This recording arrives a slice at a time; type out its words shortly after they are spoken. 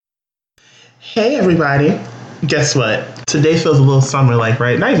Hey everybody. Guess what? Today feels a little summer-like,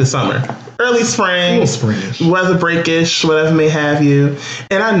 right? Not even summer. Early spring. A little springish. Weather breakish, whatever may have you.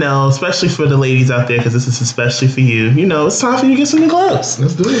 And I know, especially for the ladies out there, because this is especially for you, it's time for you to get some new clothes.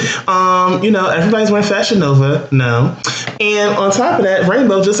 Let's do it. Everybody's wearing Fashion Nova. No. And on top of that,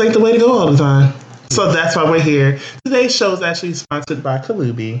 rainbow just ain't the way to go all the time. So that's why we're here. Today's show is actually sponsored by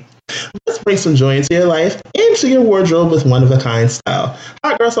Kalubi. Let's bring some joy into your life and to your wardrobe with one-of-a-kind style.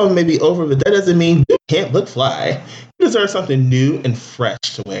 Hot girl summer may be over, but that doesn't mean you can't look fly. You deserve something new and fresh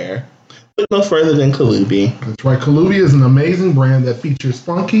to wear. Look no further than Kalubi. That's right. Kalubi is an amazing brand that features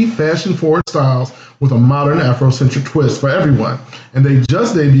funky, fashion-forward styles with a modern Afrocentric twist for everyone. And they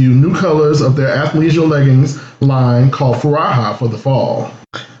just debuted new colors of their athleisure leggings line called Faraha for the fall.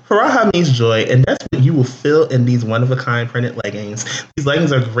 Faraha means joy, and that's what you will feel in these one-of-a-kind printed leggings. These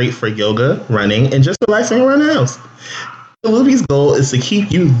leggings are great for yoga, running, and just relaxing around the house. Kalubi's goal is to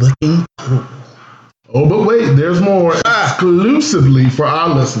keep you looking cool. Oh, but wait, there's more exclusively for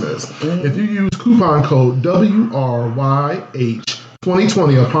our listeners. If you use coupon code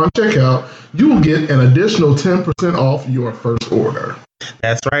WRYH2020 upon checkout, you will get an additional 10% off your first order.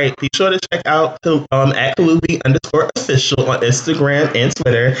 That's right. Be sure to check out at Kalubi_official on Instagram and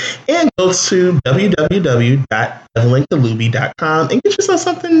Twitter, and go to www.evelynkalubi.com and get yourself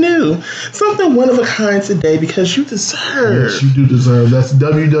something new, something one of a kind today, because you deserve. Yes, you do deserve. That's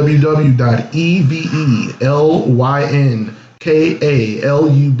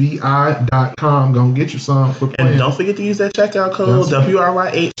www.evelynkalubi.com. Gonna get you some. And don't forget to use that checkout code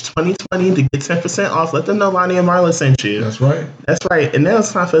WRYH2020 to get 10% off. Let them know Lonnie and Marla sent you. That's right. That's right. And now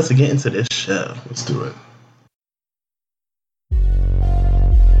it's time for us to get into this show. Let's do it.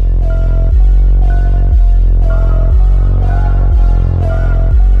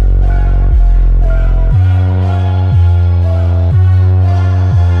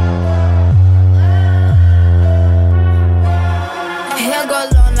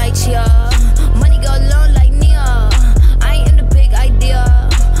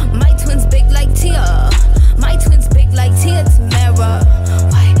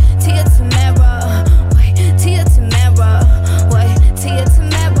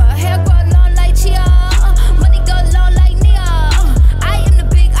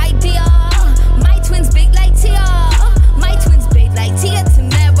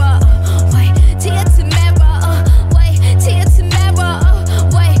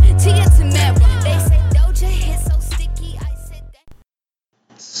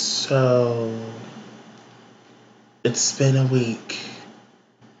 So, it's been a week.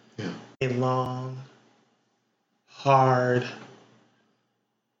 Yeah. A long, hard,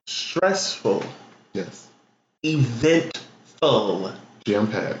 stressful, yes, eventful,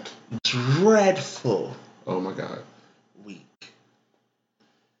 jam-packed, dreadful, oh my God, week.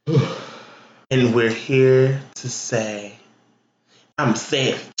 And we're here to say, I'm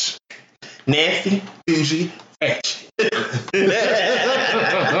savage. Nasty, bougie, ratchet.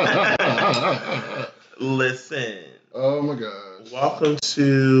 Listen. Oh my gosh. Welcome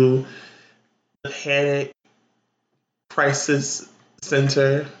to the Panic Crisis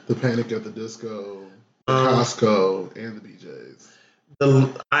Center. The Panic at the Disco, the Costco, and the BJ's.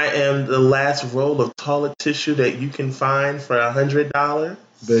 I am the last roll of toilet tissue that you can find for $100.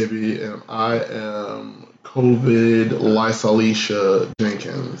 Baby, and I am COVID Lysolisha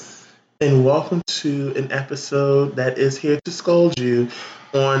Jenkins. And welcome to an episode that is here to scold you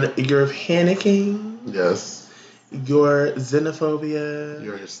on your panicking. Yes. Your xenophobia.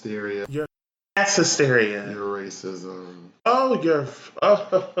 Your hysteria. Your mass hysteria. Your racism. Your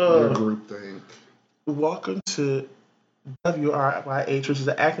groupthink. Welcome to WRYH, which is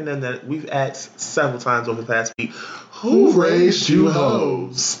an acronym that we've asked several times over the past week. Who raised you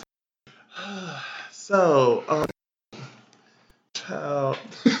hoes? So, child.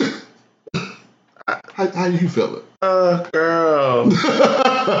 How you feeling? Girl.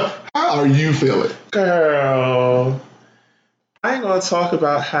 How are you feeling? Girl. I ain't gonna talk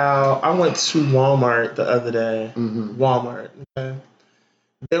about how I went to Walmart the other day. Mm-hmm. Walmart. Okay?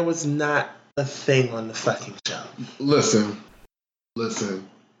 There was not a thing on the fucking shelf. Listen.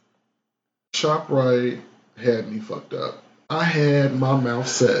 ShopRite had me fucked up. I had my mouth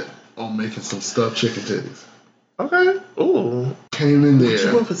set on making some stuffed chicken titties. Okay. Ooh. Came in there. What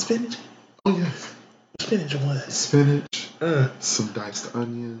you want for spinach? Oh, yes. Spinach or what? Spinach. Some diced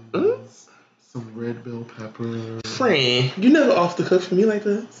onions. Some red bell pepper. Friend, you never off the cook for me like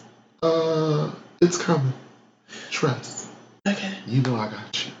this? It's coming. Trust. Okay. You know I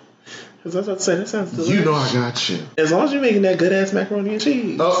got you. Because I was about to say, that sounds delicious. You know I got you. As long as you're making that good-ass macaroni and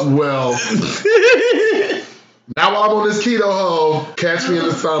cheese. Oh, well. Now I'm on this keto hoe. Catch me in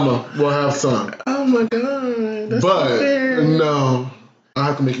the summer. We'll have some. Oh my God. That's But unfair. no, I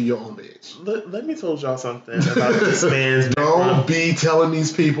have to make it your own, bitch. Let me tell y'all something about this man's Don't be telling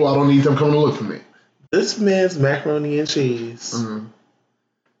these people I don't need them coming to look for me. This man's macaroni and cheese. Mm-hmm.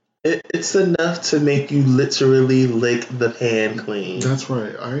 It's enough to make you literally lick the pan clean. That's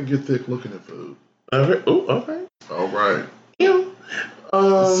right. I ain't get thick looking at food. Okay. Ooh, okay. All right. Yeah.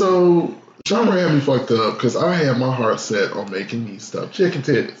 So, Genre had me fucked up because I had my heart set on making me stuffed chicken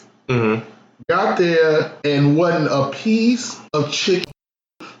titties. Mm-hmm. Got there and wasn't a piece of chicken.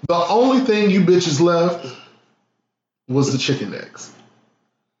 The only thing you bitches left was the chicken necks.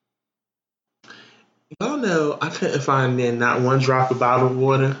 Y'all know I couldn't find in not one drop of bottled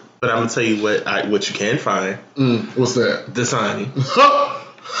water, but I'm gonna tell you what you can find. What's that? Dasani.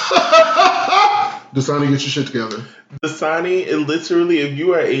 Dasani, get your shit together. Dasani, literally, if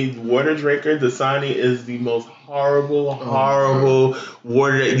you are a water drinker, Dasani is the most horrible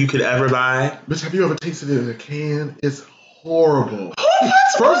water that you could ever buy. Bitch, have you ever tasted it in a can? It's horrible.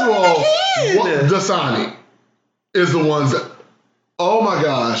 First of all, Dasani is the ones that, oh my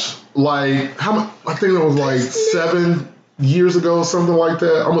gosh, like, how much? I think it was like 7 years ago, something like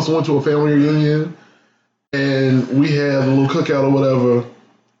that. I almost went to a family reunion, and we had a little cookout or whatever,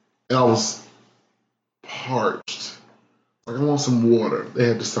 and I was parched. Like, I want some water. They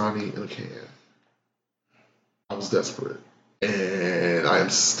had Dasani in a can. I was desperate, and I am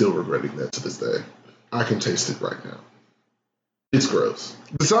still regretting that to this day. I can taste it right now. It's gross.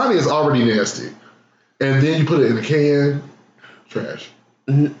 Dasani is already nasty, and then you put it in a can, trash.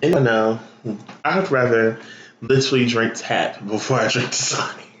 No, I'd rather literally drink tap before I drink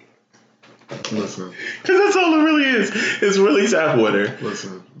Dasani. Listen. Because that's all it really is. It's really tap water.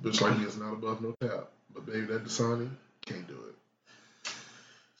 Listen, bitch like me is not above no tap. But baby, that Dasani, can't do it.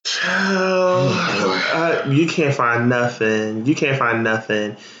 You can't find nothing. You can't find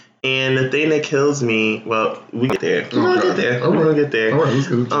nothing. And the thing that kills me, well, we get there. We're gonna get there. We're gonna get there. All right, let's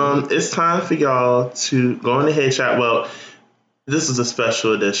get into it. It's time for y'all to go on the head shot. Well, this is a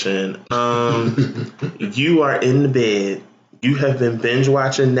special edition. You are in the bed. You have been binge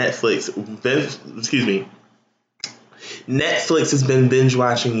watching Netflix. Netflix has been binge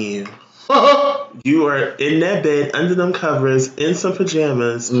watching you. You are in that bed under them covers in some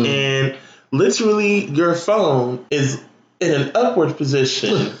pajamas, and literally your phone is in an upward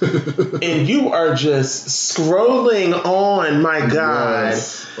position, and you are just scrolling on. My God!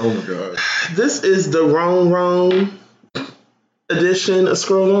 Yes. Oh my God! This is the wrong edition of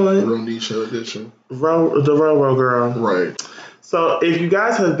Scroll On. Ronisha edition. The Roro Girl. Right. So if you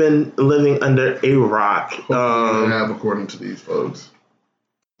guys have been living under a rock, I have, according to these folks.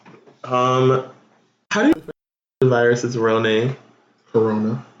 How do you know the virus's real name?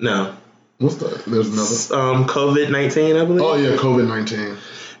 Corona. No. What's that? There's another. COVID-19, I believe. Oh yeah, COVID-19.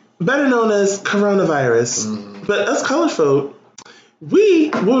 Better known as coronavirus. But us colored folk, we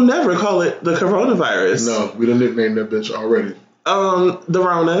will never call it the coronavirus. No, we done nicknamed that bitch already. The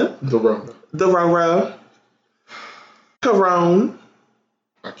Rona. The Rona. The Roro. Corona.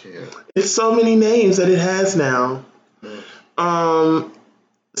 I can't. It's so many names that it has now.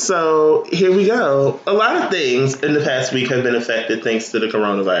 So here we go. A lot of things in the past week have been affected thanks to the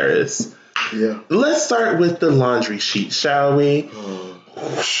coronavirus. Yeah. Let's start with the laundry sheet, shall we?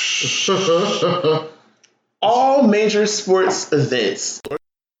 All major sports events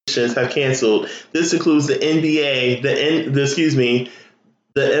have canceled. This includes the NBA, the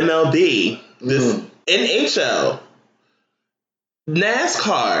MLB, the NHL,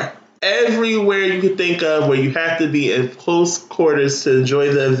 NASCAR. Everywhere you could think of where you have to be in close quarters to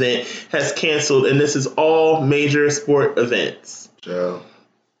enjoy the event has canceled, and this is all major sport events. Yeah.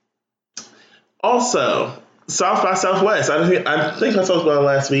 Also, South by Southwest. I think I talked about it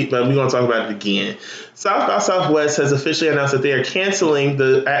last week, but we're going to talk about it again. South by Southwest has officially announced that they are canceling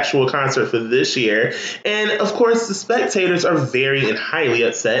the actual concert for this year. And, of course, the spectators are very and highly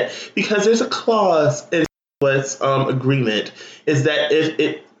upset because there's a clause in Southwest's agreement is that if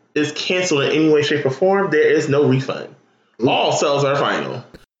it is canceled in any way, shape, or form, there is no refund. All sales are final.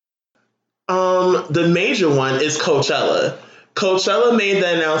 The major one is Coachella. Coachella made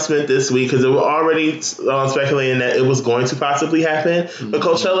the announcement this week because they were already speculating that it was going to possibly happen. But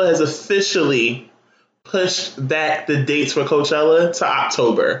Coachella has officially pushed back the dates for Coachella to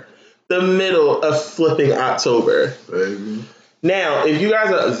October. The middle of flipping October. Baby. Now, if you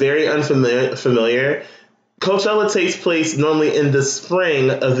guys are very unfamiliar, Coachella takes place normally in the spring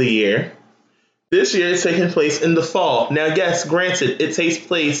of the year. This year it's taking place in the fall. Now, yes, granted, it takes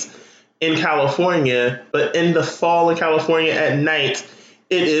place in California, but in the fall in California at night,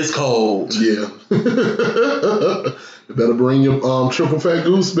 it is cold. Yeah, You better bring your triple fat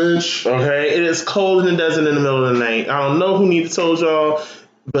goose, bitch. Okay, it is cold in the desert in the middle of the night. I don't know who need to told y'all,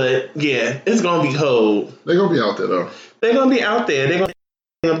 but yeah, it's gonna be cold. They're gonna be out there though. They're gonna be out there. They're gonna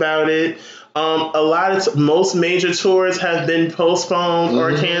be about it. Most major tours have been postponed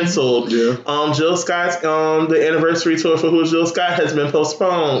or canceled. Yeah. Jill Scott's the anniversary tour for Who's Jill Scott has been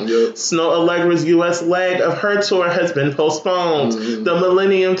postponed. Yep. Snow Allegra's U.S. leg of her tour has been postponed. The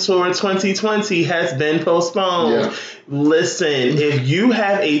Millennium Tour 2020 has been postponed. Yeah. Listen, if you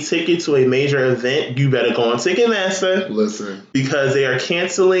have a ticket to a major event, you better go on Ticketmaster. Listen. Because they are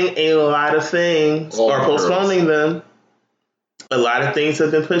canceling a lot of things or postponing them. A lot of things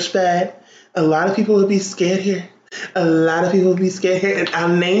have been pushed back. A lot of people will be scared here. A lot of people will be scared here, and I'll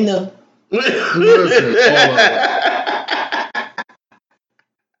name them. Listen,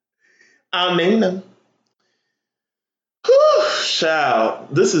 I'll name them. Whew, child,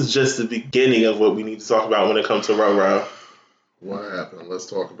 this is just the beginning of what we need to talk about when it comes to Roro. What happened? Let's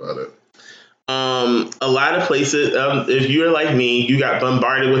talk about it. A lot of places, if you're like me, you got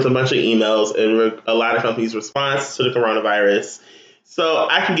bombarded with a bunch of emails and a lot of companies' response to the coronavirus. So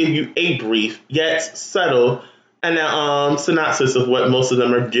I can give you a brief yet subtle synopsis of what most of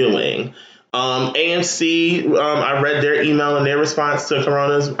them are doing. AMC, I read their email and their response to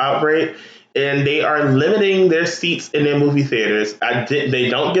Corona's outbreak, and they are limiting their seats in their movie theaters. They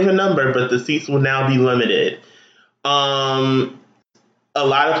don't give a number, but the seats will now be limited. A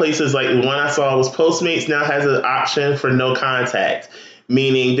lot of places, like the one I saw was Postmates now has an option for no contact,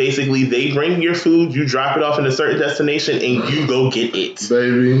 meaning basically they bring your food, you drop it off in a certain destination, and you go get it.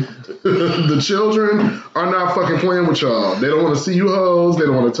 Baby, the children are not fucking playing with y'all. They don't want to see you hoes. They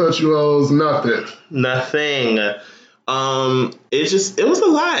don't want to touch you hoes. Nothing. It was a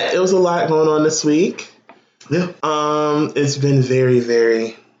lot. It was a lot going on this week. Yeah. It's been very,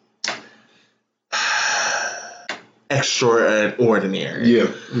 very extraordinary. Yeah.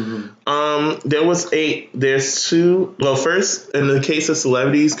 There's two. Well, first, in the case of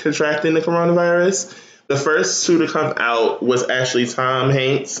celebrities contracting the coronavirus, the first two to come out was actually Tom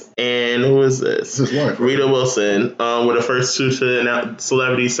Hanks and who is this? His wife, right? Rita Wilson. Were the first two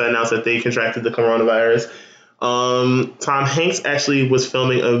celebrities to announce that they contracted the coronavirus. Tom Hanks actually was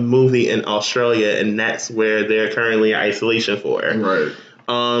filming a movie in Australia, and that's where they're currently in isolation for. Right.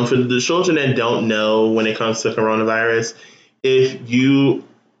 For the children that don't know, when it comes to coronavirus, if you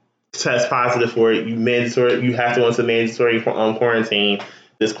test positive for it, you have to go into mandatory quarantine.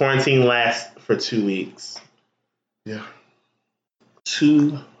 This quarantine lasts for 2 weeks. Yeah.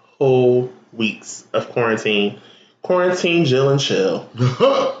 2 whole weeks of quarantine. Quarantine, Jill, and chill.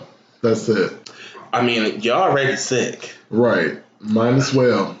 That's it. I mean, y'all already sick. Right. Might as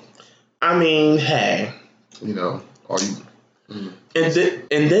well. I mean, hey. You know, are you? And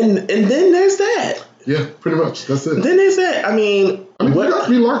then there's that. Yeah, pretty much. That's it. Then there's that. I mean, you got to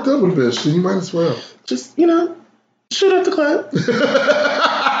be locked up with a bitch, so you might as well. Just, shoot up the club.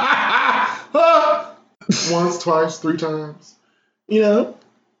 Once, twice, 3 times. And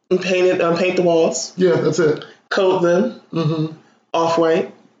paint the walls. Yeah, that's it. Coat them. Mm-hmm.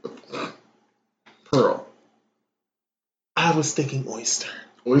 Off-white. Pearl. I was thinking oyster.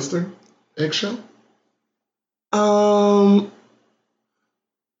 Oyster? Eggshell?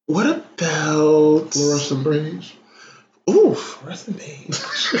 What about fluorescent beige? Ooh, fluorescent beige.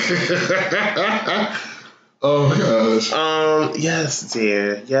 Oh gosh. Yes,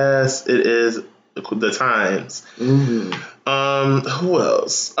 dear. Yes, it is the times. Mm-hmm. Who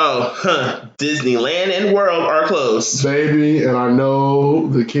else? Disneyland and World are closed. Baby, and I know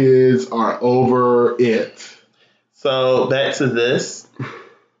the kids are over it. So back to this.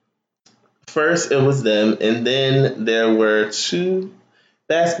 First, it was them, and then there were 2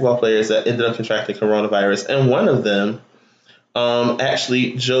 basketball players that ended up contracting coronavirus, and one of them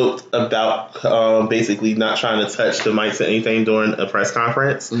actually joked about basically not trying to touch the mics or anything during a press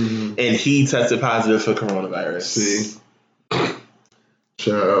conference, and he tested positive for coronavirus. See?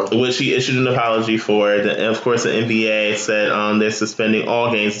 Child. Which he issued an apology for. And of course, the NBA said they're suspending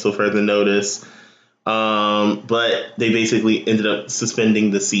all games until further notice, but they basically ended up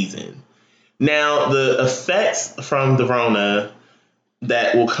suspending the season. Now, the effects from the Rona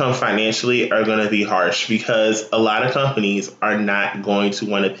that will come financially are going to be harsh because a lot of companies are not going to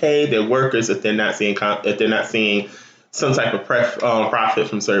want to pay their workers if they're not seeing some type of profit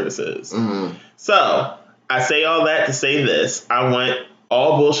from services. Mm-hmm. So I say all that to say this: I want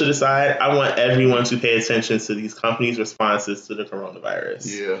all bullshit aside. I want everyone to pay attention to these companies' responses to the coronavirus.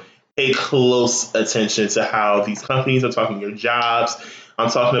 Yeah, pay close attention to how these companies are talking your jobs. I'm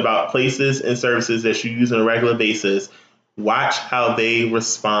talking about places and services that you use on a regular basis. Watch how they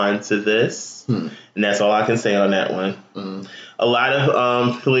respond to this, and that's all I can say on that one. A lot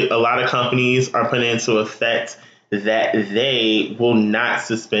of companies are putting into effect that they will not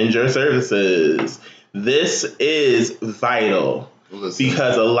suspend your services. This is vital.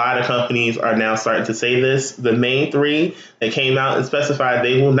 Because a lot of companies are now starting to say this. The main three that came out and specified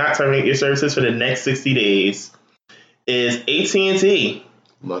they will not terminate your services for the next 60 days is AT&T,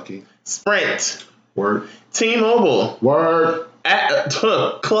 Lucky, Sprint, Word, T-Mobile, Word,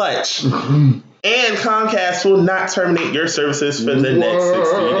 Clutch, and Comcast will not terminate your services for the next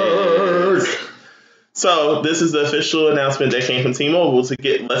 60 days. So this is the official announcement that came from T-Mobile.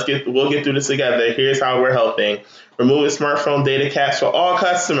 We'll get through this together. Here's how we're helping. Removing smartphone data caps for all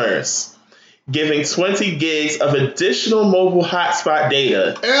customers. Giving 20 gigs of additional mobile hotspot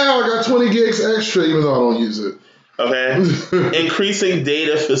data. And I got 20 gigs extra even though I don't use it. Okay. Increasing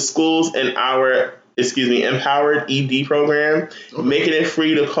data for schools and our empowered ED program. Okay. Making it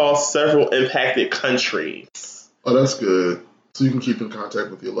free to call several impacted countries. Oh, that's good. So you can keep in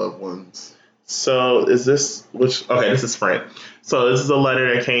contact with your loved ones. So this is Sprint. So this is a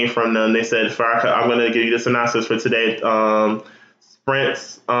letter that came from them. They said, I'm going to give you the synopsis for today. Sprint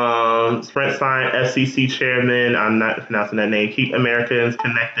signed FCC chairman, I'm not pronouncing that name, Keep Americans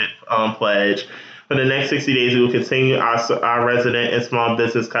Connected pledge. For the next 60 days, we will continue our resident and small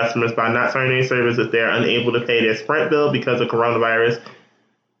business customers by not terminating service if they are unable to pay their Sprint bill because of coronavirus.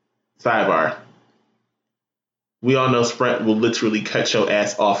 Sidebar. We all know Sprint will literally cut your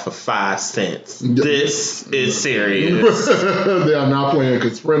ass off for 5 cents. This is serious. They are not playing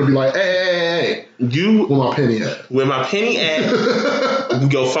because Sprint will be like, hey, you where my penny at? Where my penny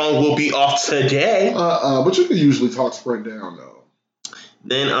at? Your phone will be off today. But you can usually talk Sprint down though.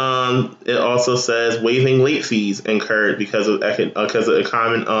 Then it also says waiving late fees incurred because of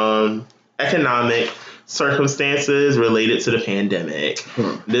economic circumstances related to the pandemic.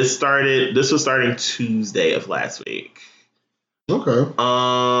 This was starting Tuesday of last week. Okay.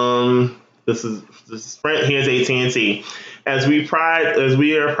 This is Sprint. Here's AT&T. As we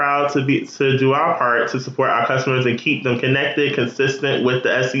are proud to do our part to support our customers and keep them connected, consistent with the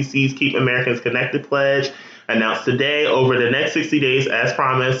FCC's Keep Americans Connected pledge announced today. Over the next 60 days, as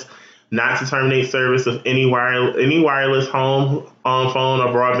promised, not to terminate service of any wireless home, phone, or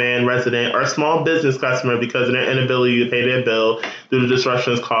broadband resident or small business customer because of their inability to pay their bill due to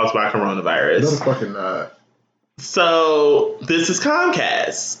disruptions caused by coronavirus. That's fucking not. So this is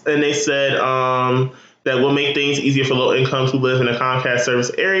Comcast, and they said that will make things easier for low incomes who live in a Comcast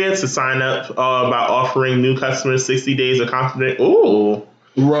service area to sign up by offering new customers 60 days of complimentary. Ooh.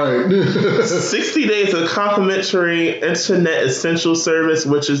 Right. 60 days of complimentary internet essential service,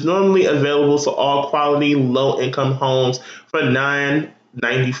 which is normally available to all quality low-income homes for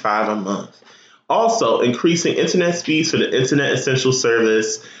 $9.95 a month. Also, increasing internet speeds for the internet essential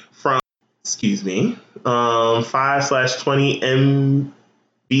service from 5/20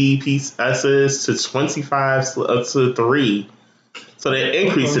 Mbps to 25 to 3. So they're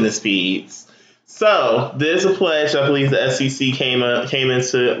increasing the speeds. So there's a pledge I believe the FCC came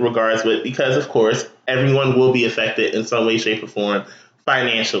into regards with because, of course, everyone will be affected in some way, shape, or form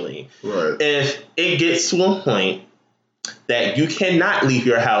financially. Right. If it gets to a point that you cannot leave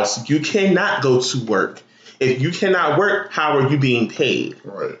your house, you cannot go to work. If you cannot work, how are you being paid?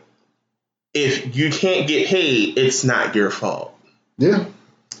 Right. If you can't get paid, it's not your fault. Yeah.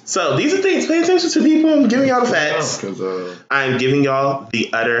 So these are things. Pay attention to people. I'm giving y'all the facts. I'm giving y'all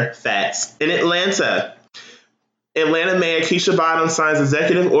the utter facts. In Atlanta Mayor Keisha Bottoms signs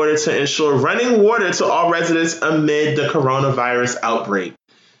executive order to ensure running water to all residents amid the coronavirus outbreak.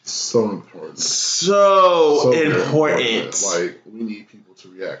 So important. So important. Like, we need people to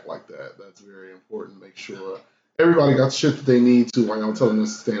react like that. That's very important. Make sure everybody got the shit that they need to. Like I'm telling them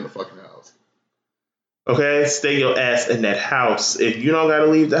to stay in the fucking house. Okay, stay your ass in that house. If you don't gotta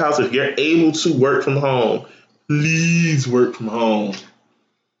leave the house, if you're able to work from home, please work from home.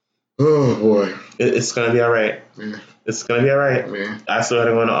 Oh boy, it's gonna be all right. Yeah. It's gonna be all right. Yeah. I still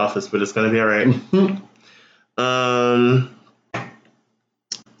gotta go in the office, but it's gonna be all right.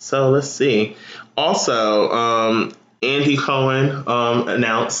 So let's see. Also, Andy Cohen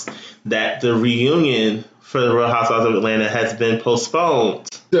announced that the reunion for the Real Housewives of Atlanta has been postponed.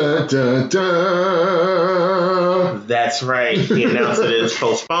 Dun, dun, dun. That's right. He announced it is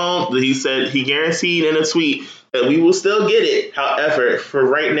postponed. He said he guaranteed in a tweet that we will still get it. However, for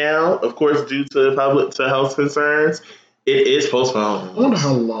right now, of course, due to health concerns, it is postponed. I wonder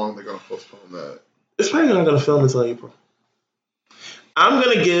how long they're going to postpone that. It's probably not going to film until April. I'm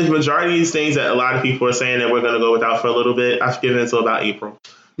going to give majority of these things that a lot of people are saying that we're going to go without for a little bit. I've given it until about April.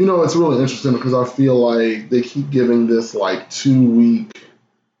 It's really interesting because I feel like they keep giving this like 2-week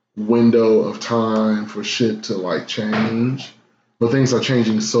window of time for shit to like change, but things are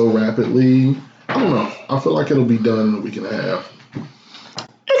changing so rapidly. I don't know. I feel like it'll be done in a week and a half.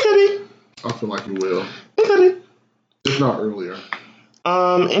 It could be. I feel like it will. It could be. If not earlier.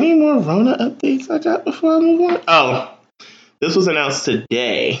 Any more Rona updates I got before I move on? Oh, this was announced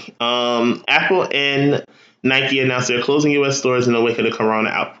today. Apple and Nike announced they're closing U.S. stores in the wake of the corona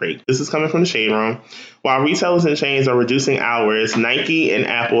outbreak. This is coming from the Shade Room. While retailers and chains are reducing hours, Nike and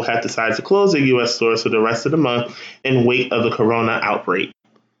Apple have decided to close their U.S. stores for the rest of the month in wake of the corona outbreak.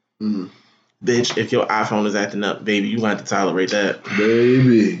 Bitch, if your iPhone is acting up, baby, you have to tolerate that.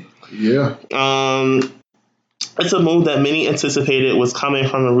 Baby. Yeah. It's a move that many anticipated was coming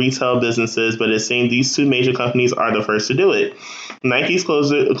from the retail businesses, but it seems these two major companies are the first to do it. Nike's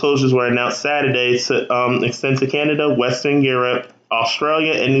closures were announced Saturday to extend to Canada, Western Europe,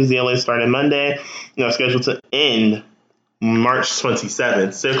 Australia, and New Zealand starting Monday. And are scheduled to end March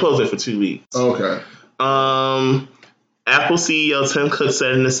 27th. So they're closing for 2 weeks. Okay. Apple CEO Tim Cook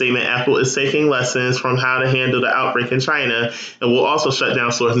said in a statement, Apple is taking lessons from how to handle the outbreak in China and will also shut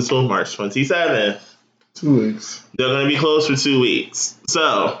down stores until March 27th. 2 weeks. They're going to be closed for 2 weeks.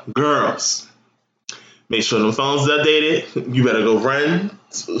 So, girls, make sure them phones is updated. You better go run,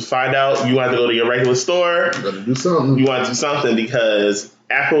 find out. You want to go to your regular store. You better do something. You want to do something because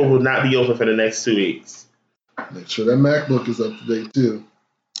Apple will not be open for the next 2 weeks. Make sure that MacBook is up to date, too.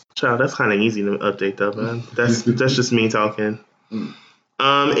 Child, that's kind of easy to update, though, man. That's just me talking.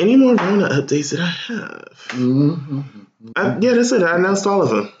 Any more Rona updates that I have? Yeah, that's it. I announced all of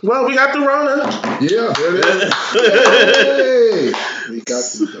them. Well, we got the Rona. Yeah, there it is. Hey, we got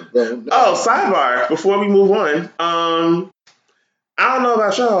the Rona. Oh, sidebar. Before we move on, I don't know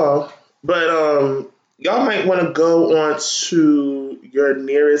about y'all, but y'all might want to go on to your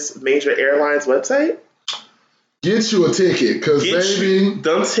nearest major airline's website. Get you a ticket, because baby,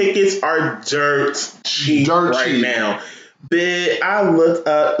 them tickets are dirt cheap now. But I looked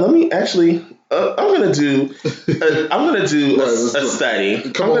up. Let me actually. I'm gonna do a study. I'm gonna do a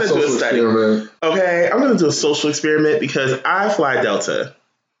study. Okay, I'm gonna do a social experiment because I fly Delta.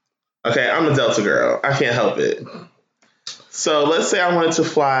 Okay, I'm a Delta girl. I can't help it. So let's say I wanted to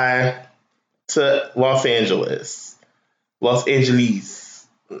fly to Los Angeles.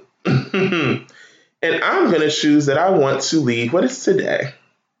 And I'm going to choose that I want to leave. What is today?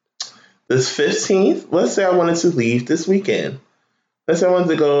 This 15th? Let's say I wanted to leave this weekend. Let's say I wanted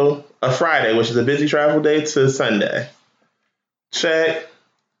to go a Friday, which is a busy travel day, to Sunday. Check.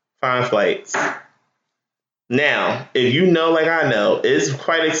 Find flights. Now, if you know like I know, it's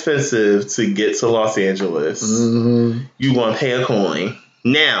quite expensive to get to Los Angeles. You want to pay a coin.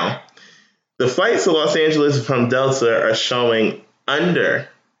 Now, the flights to Los Angeles from Delta are showing under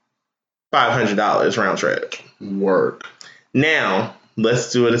 $500 round trip. Work. Now,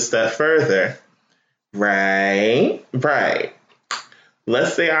 let's do it a step further. Right.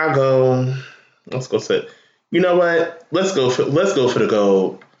 Let's say I go. Let's go to. You know what? Let's go for the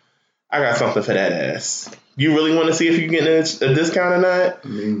gold. I got something for that ass. You really want to see if you get a discount or not?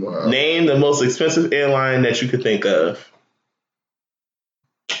 Meanwhile, name the most expensive airline that you could think of.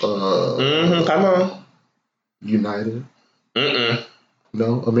 Come on. United.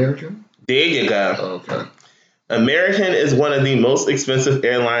 No, American. There you go. Okay. American is one of the most expensive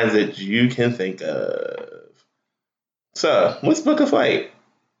airlines that you can think of. So, let's book a flight.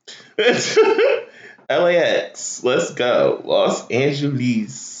 LAX. Let's go. Los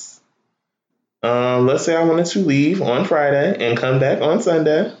Angeles. Let's say I wanted to leave on Friday and come back on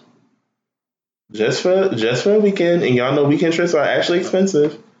Sunday. Just for a weekend. And y'all know weekend trips are actually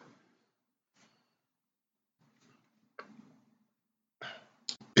expensive.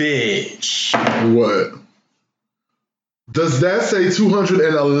 Bitch. What? Does that say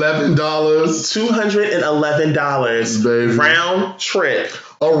 $211? $211, baby. Round trip.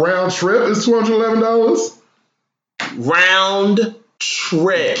 A round trip is $211? Round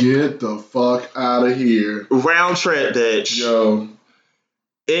trip. Get the fuck out of here. Round trip, bitch.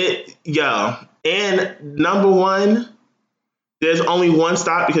 And number one, there's only one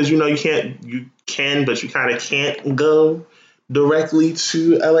stop because you can, but you kind of can't go directly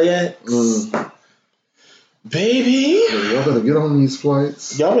to LAX. Baby. Y'all better get on these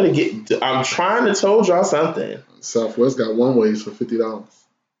flights. I'm trying to told y'all something. Southwest got one ways for $50.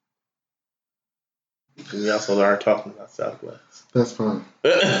 We also are talking about Southwest. That's fine.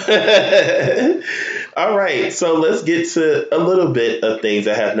 All right, so let's get to a little bit of things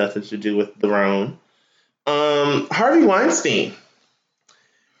that have nothing to do with the Rhone. Harvey Weinstein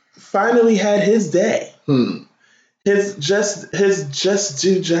finally had his day. his just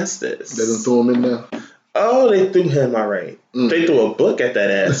do justice. They done throw him in there. Oh, they threw him all right. They threw a book at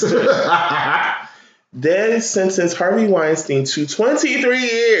that ass. They sentenced Harvey Weinstein to 23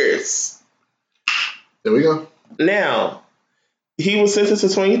 years. There we go. Now, he was sentenced to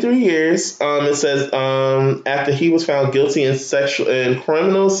 23 years. It says after he was found guilty in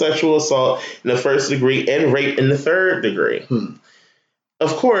criminal sexual assault in the first degree and rape in the third degree.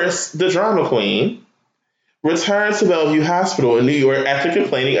 Of course, the drama queen returned to Bellevue Hospital in New York after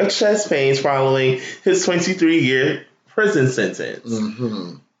complaining of chest pains following his 23-year prison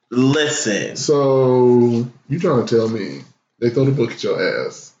sentence. Listen. So, you trying to tell me they throw the book at your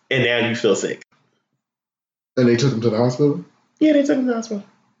ass. And now you feel sick. And they took him to the hospital? Yeah, they took him to the hospital.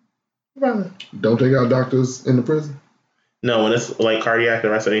 Probably. Don't they got doctors in the prison? No, when it's like cardiac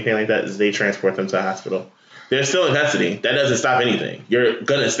arrest or anything like that, they transport them to the hospital. They're still in custody. That doesn't stop anything. You're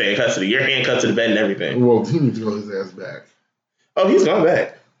going to stay in custody. You're handcuffed to the bed and everything. Well, he needs to go his ass back. Oh, he's gone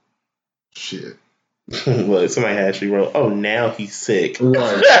back. Shit. Well, somebody actually wrote, oh, now he's sick.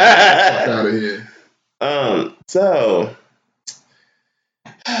 Right. Fuck out of here. So.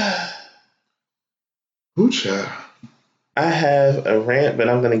 Hoocha. I have a rant, but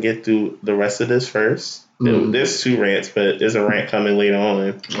I'm going to get through the rest of this first. There's 2 rants, but there's a rant coming later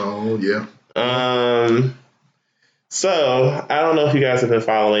on. Oh, yeah. So, I don't know if you guys have been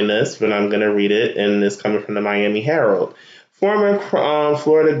following this, but I'm going to read it, and it's coming from the Miami Herald. Former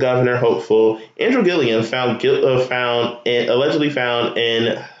Florida governor hopeful Andrew Gillum allegedly found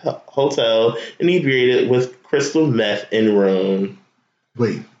in hotel inebriated with crystal meth in room.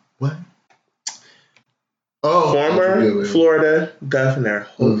 Wait, what? Oh, former Florida governor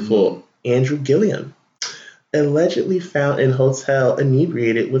hopeful Andrew Gillum allegedly found in hotel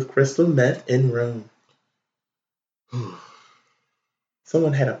inebriated with crystal meth in room.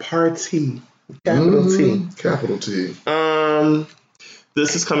 Someone had a party. Capital T. Capital T.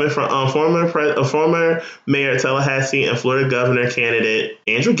 This is coming from former mayor of Tallahassee and Florida governor candidate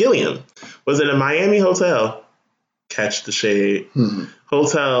Andrew Gillum was in a Miami hotel. Catch the shade.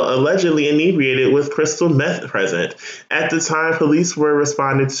 Hotel allegedly inebriated with crystal meth present. At the time, police were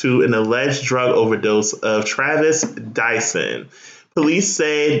responding to an alleged drug overdose of Travis Dyson. Police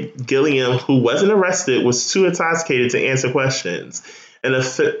said Gillum, who wasn't arrested, was too intoxicated to answer questions. An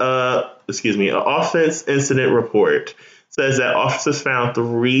offense incident report says that officers found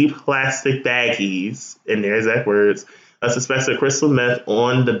 3 plastic baggies, in their exact words, of suspected crystal meth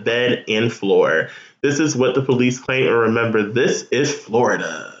on the bed and floor. This is what the police claim, and remember, this is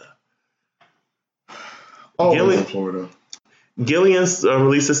Florida. Always in Florida. Gillian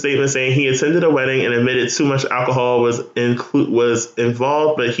released a statement saying he attended a wedding and admitted too much alcohol was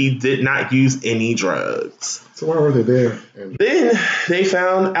involved, but he did not use any drugs. So why were they there? Then they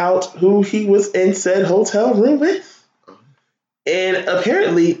found out who he was in said hotel room with. And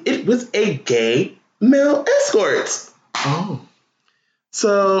apparently it was a gay male escort. Oh.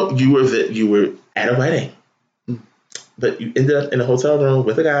 So you were at a wedding, but you ended up in a hotel room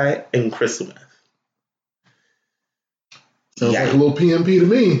with a guy and crystal meth. Sounds like a little PMP to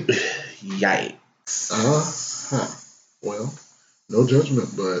me. Yikes. Well, no judgment,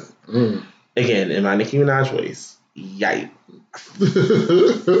 but again, in my Nicki Minaj voice, yikes.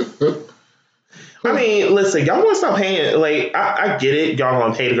 I mean, listen, y'all want to stop paying. Like, I get it. Y'all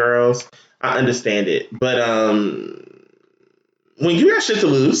want to pay the girls. I understand it. But when you got shit to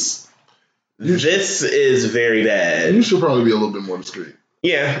lose, this is very bad. You should probably be a little bit more discreet.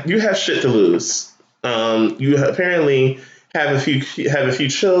 Yeah, you have shit to lose. You apparently have a few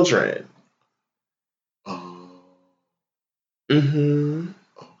children.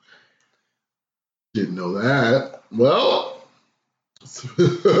 Didn't know that. Well,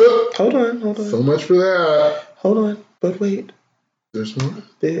 hold on. So much for that. Hold on, but wait. There's more?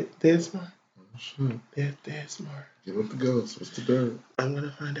 There's more. Oh, shit. There's more. Give up the ghost. What's the dirt? I'm going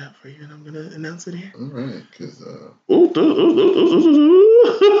to find out for you, and I'm going to announce it here. All right, because...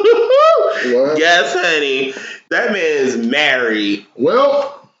 What? Yes, honey. That man is married.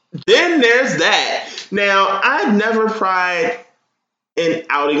 Well... Then there's that. Now, I've never pride in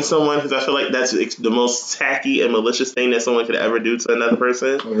outing someone because I feel like that's the most tacky and malicious thing that someone could ever do to another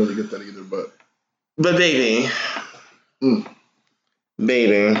person. I don't really get that either, but... But baby.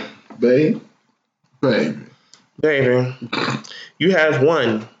 Baby. You have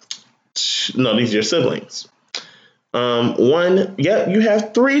one. No, these are your siblings. You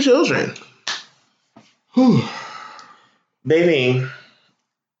have 3 children. Baby.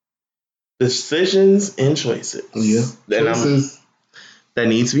 Decisions and choices. Yeah. Choices. That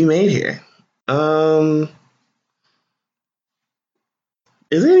need to be made here.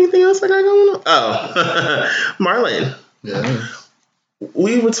 Is there anything else I got going on? Oh, Marlon. Yeah.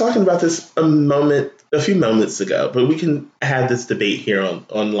 We were talking about this a few moments ago, but we can have this debate here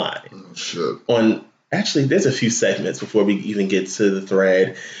online. Oh, shit. Actually, there's a few segments before we even get to the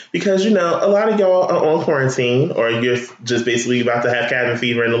thread, because a lot of y'all are on quarantine, or you're just basically about to have cabin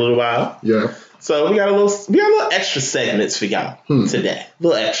fever in a little while. Yeah. So we got a little extra segments for y'all today.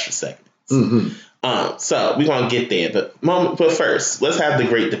 Little extra segments. Mm-hmm. So we're gonna get there, but first, let's have the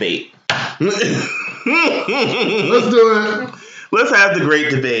great debate. Let's do it. Let's have the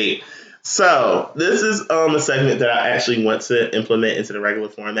great debate. So this is a segment that I actually want to implement into the regular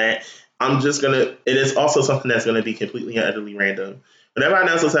format. It is also something that's gonna be completely and utterly random. Whenever I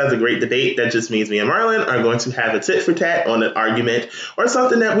announce let's have the great debate, that just means me and Marlon are going to have a tit for tat on an argument or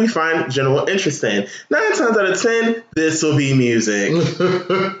something that we find general interest in. 9 times out of 10, this will be music.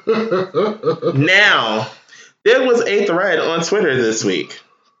 Now, there was a thread on Twitter this week.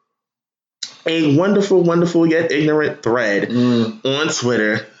 A wonderful, wonderful yet ignorant thread on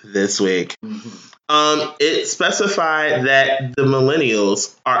Twitter this week. It specified that the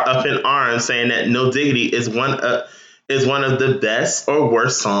millennials are up in arms, saying that No Diggity is one of the best or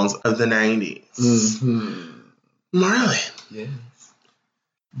worst songs of the 90s. Marlon. Yes.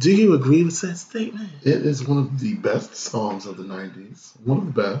 Do you agree with that statement? It is one of the best songs of the 90s. One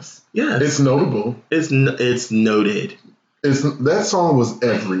of the best. Yes. It's notable. It's noted. That song was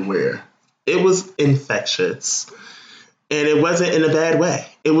everywhere. It was infectious. And it wasn't in a bad way.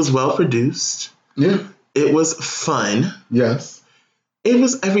 It was well produced. Yeah. It was fun. Yes. It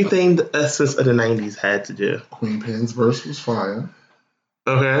was everything the essence of the 90s had to do. Queen Pen's verse was fire.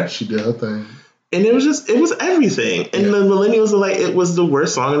 Okay. She did her thing. And it was everything. And the millennials are like, it was the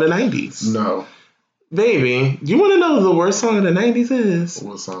worst song of the 90s. No. Baby, you want to know what the worst song of the 90s is?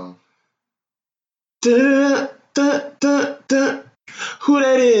 What song? Da, da, da, da. Who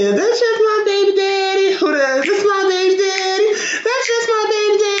that is? That's just my baby daddy. Who that is? That's my baby daddy. That's just my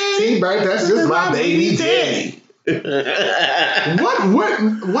baby daddy. See, right? That's just my baby daddy.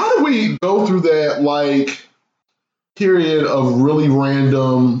 Why do we go through that, period of really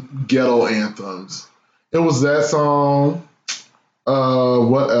random ghetto anthems? It was that song.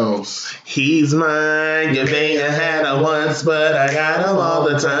 What else? He's mine. You may have had her once, but I got him all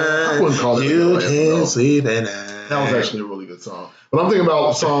the time. I wouldn't call it You can't sleep at night. That was actually a really good song. But I'm thinking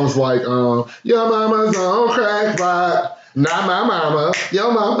about songs like Your Mama's on Crack Rock, Not My Mama.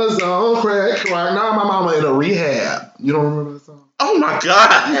 Your Mama's on Crack Rock, Not My Mama in a Rehab. You don't remember that song? Oh my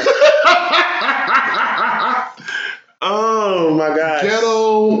God. Oh my God.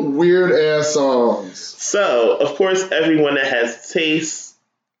 Ghetto weird ass songs. So, of course, everyone that has taste,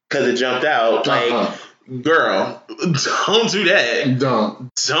 because it jumped out, girl, don't do that.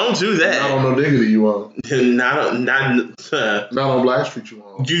 Don't do that. Not on No Diggity you won't. Not on Blackstreet you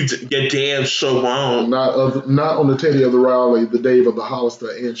won't. You damn sure won't. Not on the Teddy of the Raleigh, the Dave of the Hollister,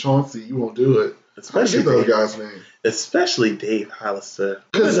 and Chauncey. You won't do it. Especially those guys' names. Especially Dave Hollister.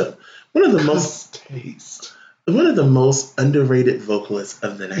 One of the most underrated vocalists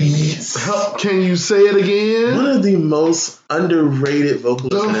of the 90s. Can you say it again? One of the most underrated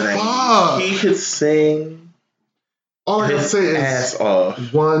vocalists in the 90s. He could sing. All I can say is ass off.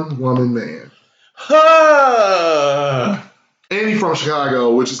 One woman man. And he's from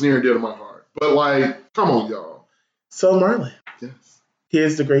Chicago, which is near and dear to my heart. But come on, y'all. So Marlon. Yes.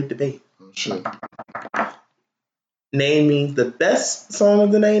 Here's the great debate. Oh shit. Name me the best song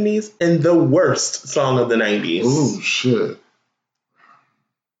of the 90s and the worst song of the 90s. Oh shit.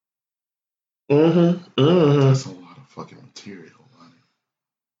 That's a lot of fucking material, honey.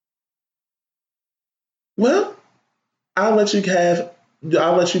 Well, I'll let you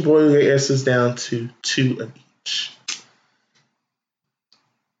boil your answers down to 2 of each.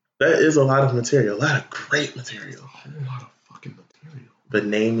 That is a lot of material. A lot of great material. A whole lot of fucking material. But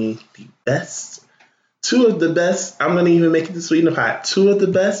name me the best. 2 of the best. I'm going to even make it the sweet in the pot. 2 of the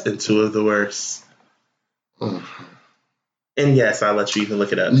best and 2 of the worst. And yes, I'll let you even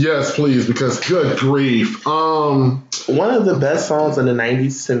look it up. Yes, please, because good grief. One of the best songs in the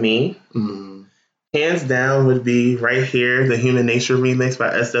 90s to me, hands down, would be Right Here, the Human Nature remix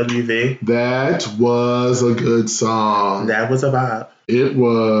by SWV. That was a good song. That was a bop. It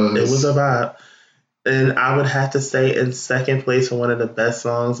was. It was a bop. And I would have to say in second place for one of the best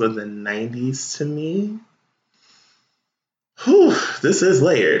songs of the 90s to me. Whew, this is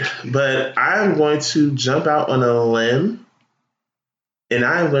layered. But I'm going to jump out on a limb. And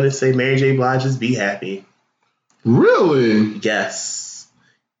I'm going to say Mary J. Blige's Be Happy. Really? Yes.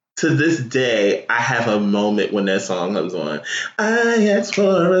 to this day, I have a moment when that song comes on. I ask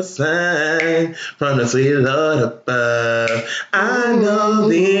for a sign from the sweet Lord above. I know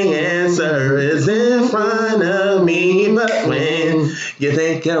the answer is in front of me, but when you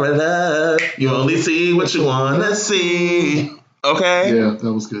think you're in love, you only see what you want to see. Okay? Yeah,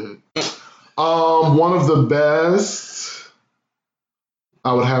 that was good. One of the best,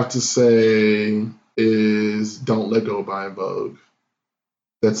 I would have to say, is Don't Let Go by En Vogue.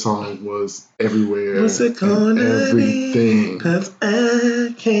 That song was everywhere. What's it gonna everything. be? 'Cause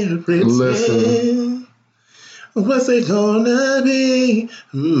I can't pretend. Listen. What's it gonna be?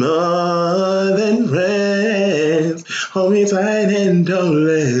 More than friends. Hold me tight and don't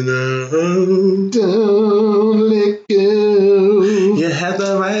let go. Don't let go. You have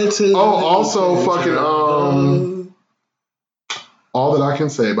the right to. Oh, also fucking All That I Can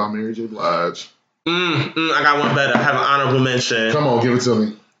Say by Mary J. Blige. I got one better. I have an honorable mention. Come on, give it to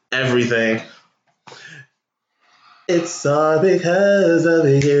me. Everything. It's all because of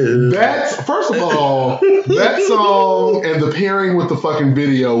you. That's, first of all, that song and the pairing with the fucking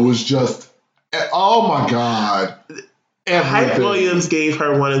video was just, oh my God. Hype Williams gave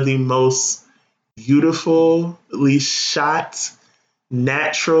her one of the most beautifully shot,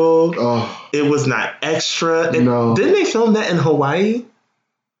 natural. Oh, it was not extra. No. Didn't they film that in Hawaii?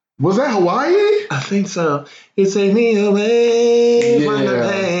 Was that Hawaii? I think so. You take me away from the Yeah.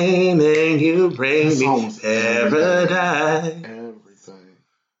 pain and you bring That song me was paradise. Everything.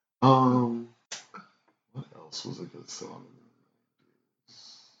 What else was a good song?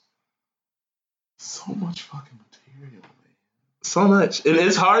 So much fucking material, man. So much. And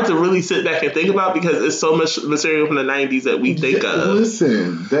it's hard to really sit back and think about because it's so much material from the 90s that we think of.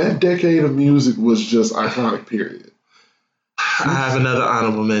 Listen, that decade of music was just iconic, period. I have another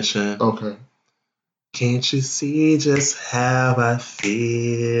honorable mention. Okay. Can't you see just how I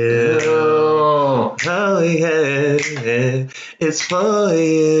feel? Oh yeah, it's for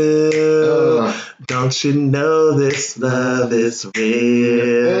you. Don't you know this love is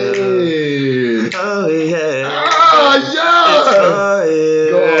real? Hey. Oh yeah. Yeah. It's for you.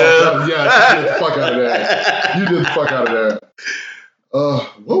 Go on. Yeah, you did the fuck out of that. You did the fuck out of that.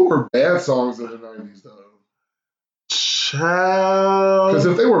 What were bad songs in the 90s, though? Child. Because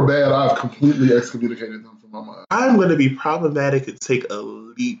if they were bad, I've completely excommunicated them from my mind. I'm going to be problematic and take a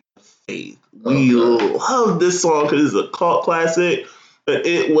leap of faith. We love this song because it's a cult classic, but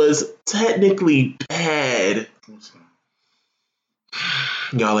it was technically bad.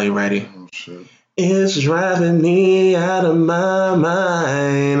 Y'all ain't ready. Oh, shit. It's driving me out of my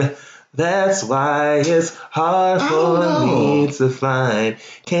mind. That's why it's hard for me to find.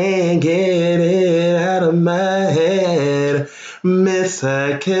 Can't get it out of my head. Miss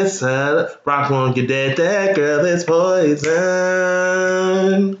her, kiss her, rock won't get dead. That girl is poison.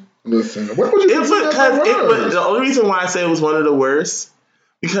 Listen, what would you consider that worst? The only reason why I say it was one of the worst,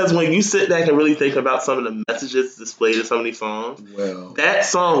 because when you sit back and really think about some of the messages displayed in some of these songs, that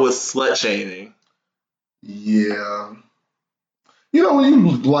song was slut shaming. Yeah. You know, when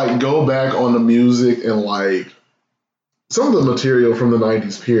you like go back on the music and like some of the material from the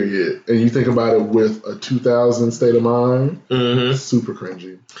 90s period, and you think about it with a 2000 state of mind, super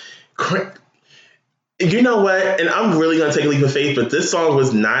cringy. You know what? And I'm really going to take a leap of faith, but this song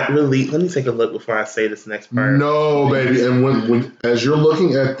was not released. Let me take a look before I say this next part. No, baby. And when as you're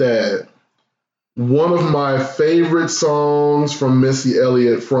looking at that, one of my favorite songs from Missy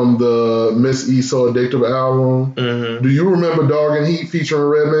Elliott from the Miss E So Addictive album. Do you remember Dog and Heat featuring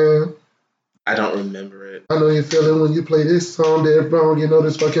Redman? I don't remember it. I know you're feeling when you play this song dead wrong. You know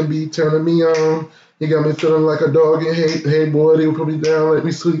this fucking beat turning me on. You got me feeling like a dog and hate. Hey boy, they will put me down, let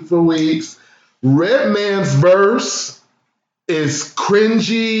me sleep for weeks. Redman's verse is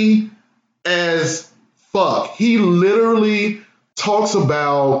cringy as fuck. He literally talks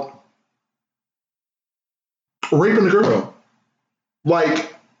about raping the girl.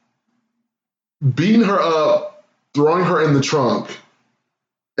 Like, beating her up, throwing her in the trunk,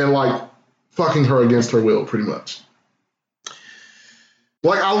 and, like, fucking her against her will, pretty much.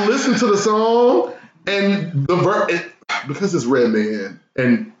 Like, I listen to the song, and the verse, because it's Redman,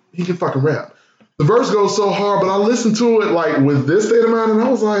 and he can fucking rap, the verse goes so hard, but I listened to it, like, with this state of mind, and I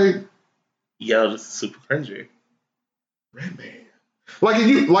was like, yo, this is super cringy. Redman. Like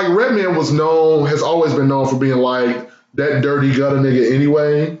Redman has always been known for being like that dirty gutter nigga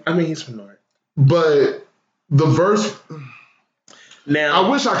anyway. I mean, he's from North. But the verse, now I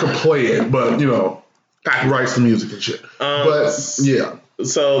wish I could play it, but you know, copyrights to music and shit. But yeah,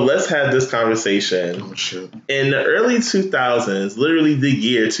 So let's have this conversation. Oh shit! In the early 2000s, literally the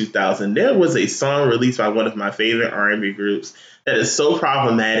year 2000, there was a song released by one of my favorite R&B groups that is so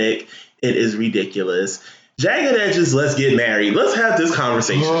problematic, it is ridiculous. Jagged Edge's Let's Get Married. Let's have this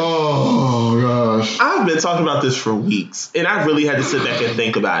conversation. Oh gosh. I've been talking about this for weeks, and I really had to sit back and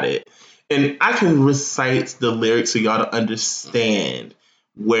think about it. And I can recite the lyrics for y'all to understand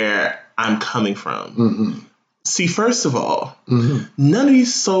where I'm coming from. Mm-hmm. See, first of all, none of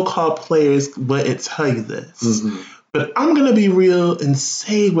these so-called players wouldn't tell you this. But I'm going to be real and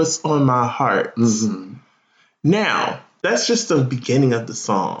say what's on my heart. Now, that's just the beginning of the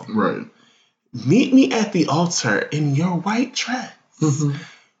song. Right. Meet me at the altar in your white dress.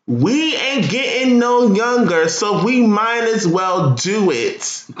 We ain't getting no younger, so we might as well do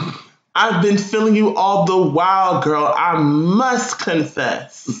it. I've been feeling you all the while, girl. I must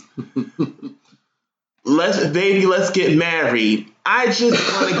confess. Let's get married. I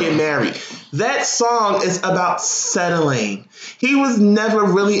just want to get married. That song is about settling. He was never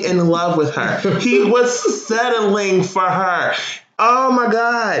really in love with her. He was settling for her. Oh my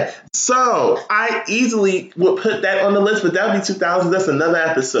God. So I easily would put that on the list, but that would be 2000. That's another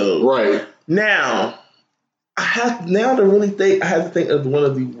episode. Right. Now, I have to think of one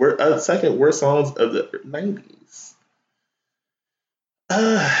of the second worst songs of the 90s.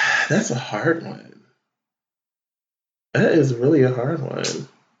 That's a hard one. That is really a hard one.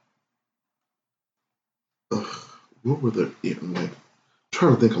 What were the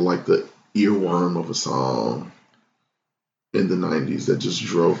trying to think of like the earworm of a song in the 90s that just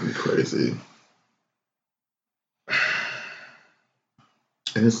drove me crazy.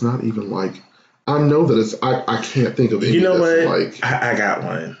 And it's not even like I know that it's I can't think of any. You know what? Like I got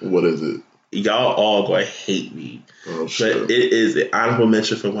one. What is it? Y'all all gonna hate me. Oh shit. But it is an honorable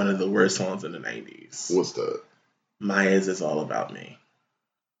mention for one of the worst songs in the 90s. What's that? Maya's Is All About Me.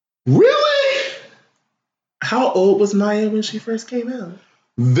 Really? How old was Maya when she first came out?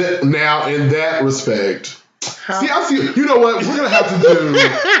 Now, in that respect, I see. You know what? We're gonna have to do an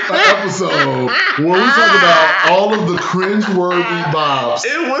episode where we talk about all of the cringe-worthy bops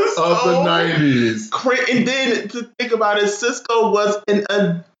of the 90s. And then to think about it, Cisco was an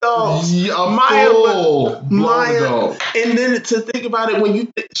adult. Maya, adult. And then to think about it,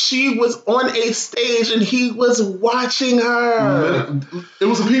 when she was on a stage and he was watching her. It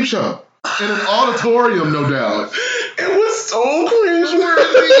was a peep show in an auditorium, no doubt. It was so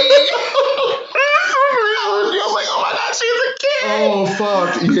cringeworthy. I'm like, oh my God, she's a kid. Oh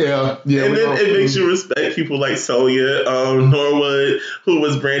fuck, yeah. And then it makes you respect people like Sonia Norwood, who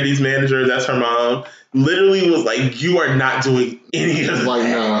was Brandy's manager. That's her mom. Literally was like, you are not doing any of that. Like,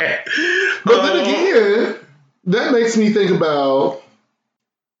 nah. But then again, that makes me think about.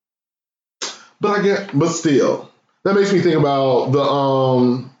 But still, that makes me think about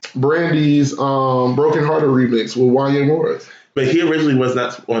the Brandy's Broken Hearted remix with Wanya Morris. But he originally was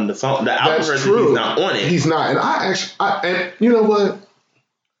not on the song. The album version, he's not on it. He's not. And and you know what?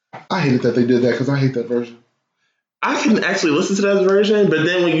 I hated that they did that because I hate that version. I can actually listen to that version, but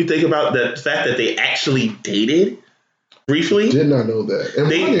then when you think about the fact that they actually dated briefly. Did not know that.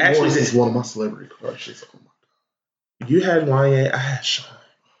 And Wanya Morris is one of my celebrity crushes. Oh my God. You had Wanya, I had Sean.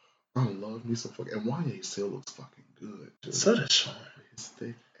 I love me some fucking. And Wanya still looks fucking good. Dude. So does Sean. His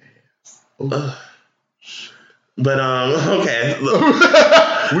thick ass. Oh, shit. But okay.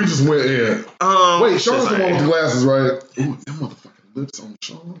 We just went in. Wait, Sean's the one with the glasses, right? Ooh, them motherfucking lips on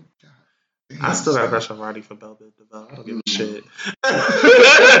Sean. God, I still got a crush on Roddy for Belle Biv DeVoe. I don't give a shit. I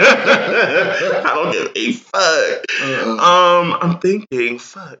don't give a fuck. I'm thinking,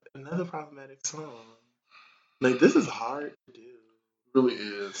 fuck, another problematic song. Like, this is hard to do. It really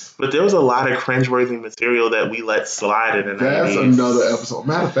is. But there was a lot of cringeworthy material that we let slide in the 90s. That's another episode.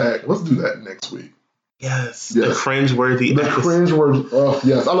 Matter of fact, let's do that next week. Yes. The cringeworthy. The cringeworthy. Oh,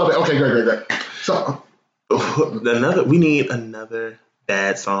 yes. I love it. Okay, great. So, we need another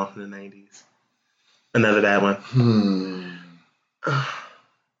bad song from the 90s. Another bad one.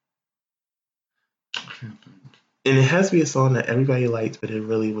 And it has to be a song that everybody liked, but it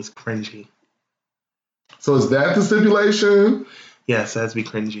really was cringy. So is that the stipulation? Yes, it has to be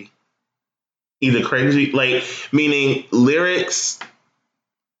cringy. Either cringy, like, meaning lyrics,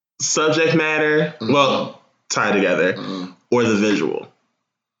 subject matter, well, tied together, or the visual.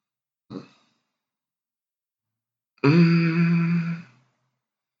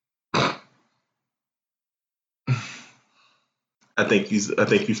 I think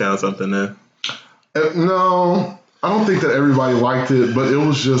you found something there. No, I don't think that everybody liked it, but it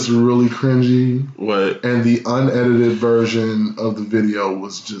was just really cringy. What? And the unedited version of the video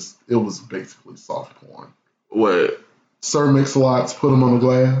was basically soft porn. What? Sir Mix-a-Lot's Put 'Em on the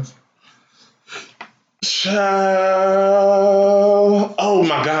Glass. Oh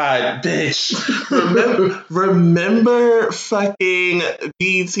my God, bitch. Remember fucking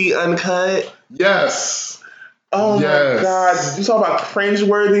BET Uncut? Yes. Oh Yes. my God. You talk about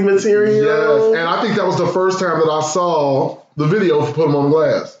cringeworthy material? Yes. And I think that was the first time that I saw the video for Put 'Em on the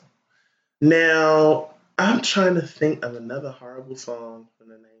Glass. Now, I'm trying to think of another horrible song from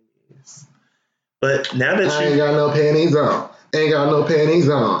the 90s. But now that I ain't got no panties on. Ain't got no panties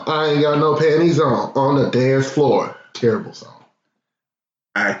on. I ain't got no panties on the dance floor. Terrible song.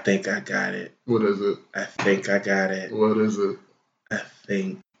 I think I got it. What is it? I think I got it. What is it? I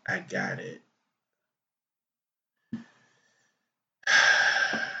think I got it.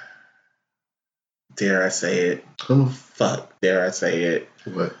 Dare I say it? Come on. Fuck, dare I say it?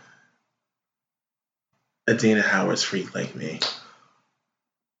 What? Adina Howard's Freak Like Me.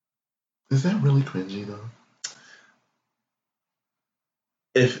 Is that really cringy though?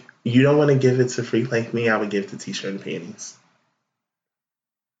 If you don't want to give it to Freak Like Me, I would give it to T-shirt and panties.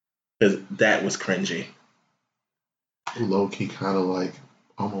 Because that was cringy. Low key, kind of like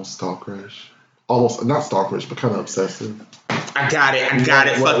almost stalkerish. Almost not stalkerish, but kind of obsessive. I got it.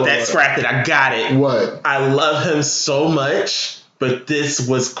 Fuck that. Scrap it. I got it. What? I love him so much, but this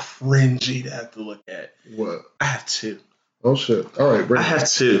was cringy to have to look at. What? I have two. Oh shit! All right, I have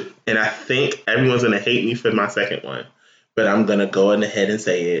two, and I think everyone's gonna hate me for my second one, but I'm gonna go ahead and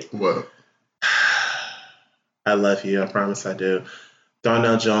say it. What? I love you. I promise I do.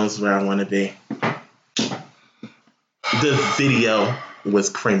 Darnell Jones, Where I Want to Be. The video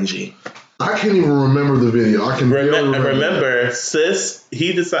was cringy. I can't even remember the video. I can remember sis.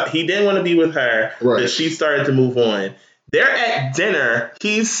 He didn't want to be with her, right. But she started to move on. They're at dinner.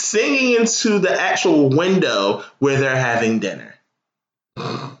 He's singing into the actual window where they're having dinner.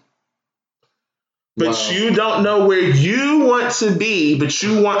 But wow. You don't know where you want to be, but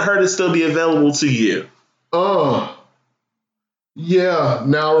you want her to still be available to you. Yeah,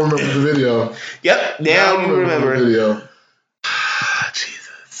 now I remember the video. Yep, now you remember the video.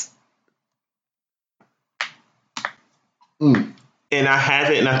 Jesus. And I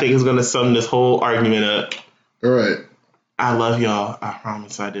have it, and I think it's going to sum this whole argument up. All right. I love y'all. I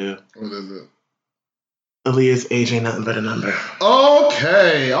promise I do. What is it? Aaliyah's Age Ain't Nothing But a Number.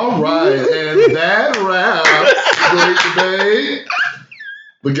 Okay, all right. And that wraps the great debate.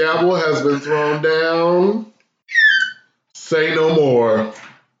 The gavel has been thrown down. Say no more.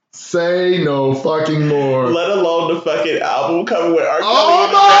 Say no fucking more. Let alone the fucking album cover with R. Kelly. Oh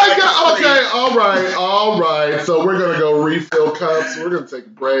my God. Okay, all right. So we're going to go refill cups. We're going to take a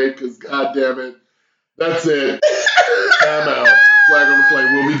break because, God damn it, that's it. Time out. Flag on the play.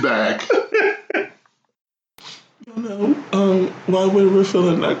 We'll be back. While we're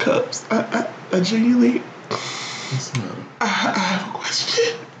refilling our cups, I genuinely... What's the matter? I have a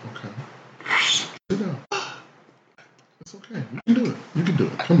question. Okay. Sit down. It's okay. You can do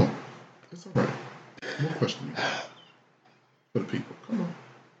it. Come on. It's all right. What question you got for the people? Come on.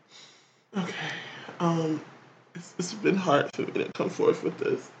 Okay. It's been hard for me to come forth with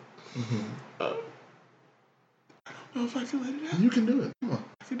this. Mm-hmm. I don't know if I can let it out. You can do it. Come on.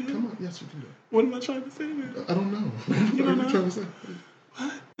 I can do it. Come on. Yes, you can do it. What am I trying to say now? I don't know. You don't know? What are you trying to say?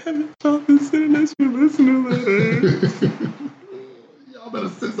 What? Haven't y'all been sending us your listener letters? Y'all better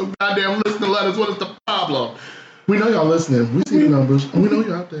send some goddamn listener letters. What is the problem? We know y'all listening. We see the numbers. And we know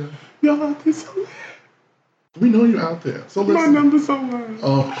you're out there. Y'all out there somewhere. We know you're out there. So listen. My number's somewhere.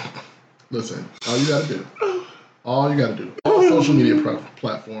 Oh, listen. All you gotta do. All social media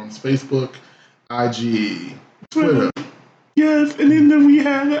platforms: Facebook, IG, Twitter. Yes, and then we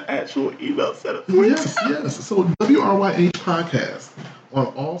have an actual email set up. Yes. So WRYH Podcast on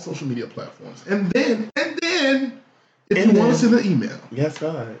all social media platforms. And then, if you want to send an email. Yes,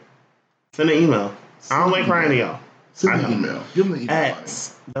 God. Send an email. I don't like crying to y'all. Send an email. Give them the email. At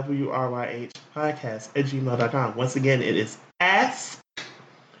WRYHpodcast@gmail.com. Once again, it is askWRYH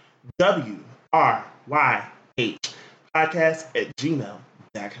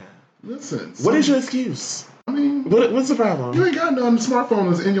podcast@gmail.com. Listen. What is your excuse? I mean, what's the problem? You ain't got none. The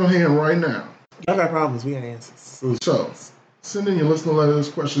smartphone is in your hand right now. Y'all got problems. We got answers. So, send in your listener letters,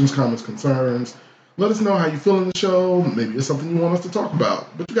 questions, comments, concerns. Let us know how you feel in the show. Maybe it's something you want us to talk about.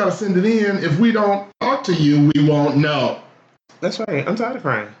 But you got to send it in. If we don't talk to you, we won't know. That's right. I'm tired of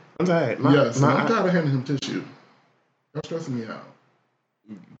crying. I'm tired. I'm tired of handing him tissue. Y'all stressing me out.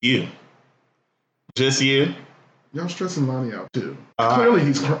 You. Just you? Y'all stressing Lonnie out, too. Clearly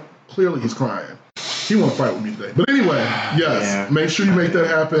he's crying. He won't fight with me today. But anyway, yes, make sure you make that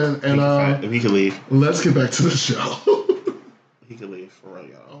happen. And he can leave. Let's get back to the show. He can leave for real,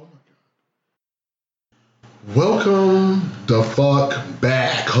 y'all. Oh my Welcome the fuck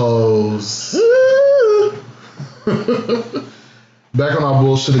back, hoes. Back on our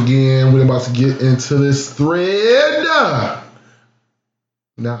bullshit again. We're about to get into this thread.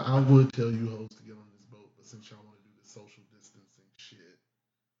 Now, I would tell you hoes to get on this boat, but since y'all want to do the social distancing shit.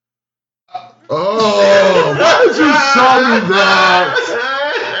 Oh, why did you show me that?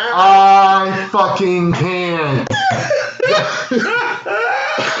 I fucking can't.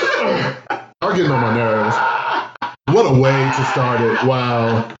 Y'all getting on my nerves. What a way to start it.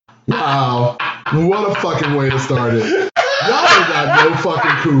 Wow. What a fucking way to start it. Y'all ain't got no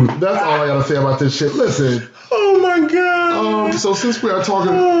fucking clue. That's all I gotta say about this shit. Listen. Oh my god. So since we are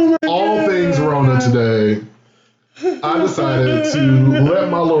talking all things Rona today, I decided to let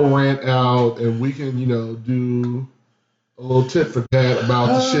my little rant out and we can, do a little tit for tat about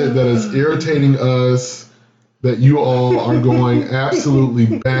the shit that is irritating us, that you all are going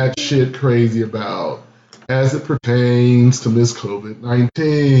absolutely batshit crazy about as it pertains to Miss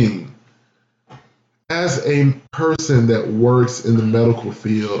COVID-19. As a person that works in the medical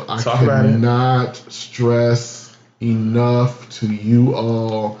field, I cannot stress enough to you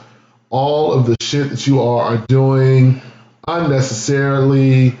all of the shit that you all are doing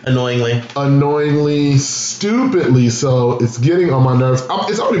unnecessarily, annoyingly, stupidly so. It's getting on my nerves.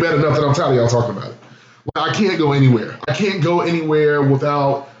 It's already bad enough that I'm tired of y'all talking about it. Like, I can't go anywhere. I can't go anywhere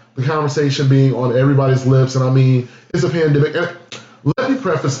without the conversation being on everybody's lips. And I mean, it's a pandemic. And let me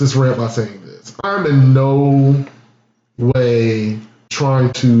preface this rant by saying this. I'm in no way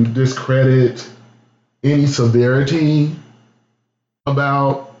trying to discredit any severity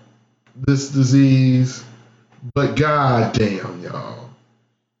about this disease, but goddamn, y'all.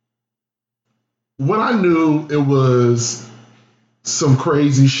 When I knew it was some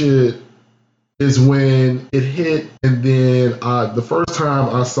crazy shit is when it hit, and then the first time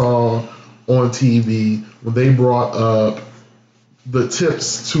I saw on TV when they brought up the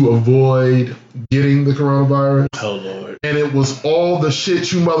tips to avoid getting the coronavirus. Oh Lord. And it was all the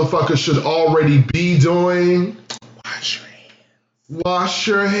shit you motherfuckers should already be doing. Wash your hands. Wash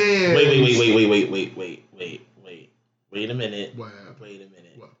your hands. Wait a minute. What happened? Wait a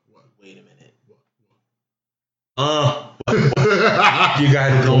minute. What? Wait a minute. What? You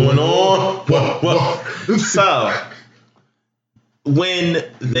got it going on? What? So, when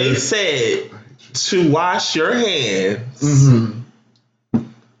they said to wash your hands,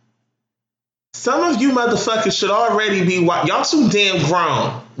 some of you motherfuckers should already be y'all too damn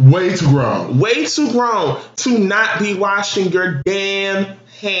grown. Way too grown. Way too grown to not be washing your damn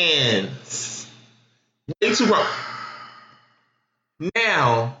hands. Way too grown.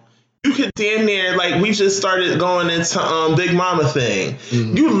 Now, you could damn near, like, we just started going into Big Mama thing.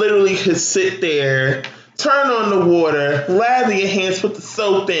 You literally could sit there, turn on the water, lather your hands, put the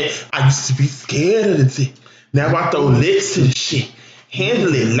soap in. I used to be scared of the dick. Now I throw lips to the shit.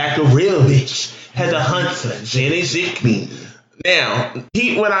 Handle it like a real bitch. Had a hunter, Jenny Zick me. Now,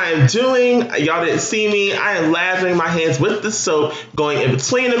 what I am doing, y'all didn't see me, I am lathering my hands with the soap, going in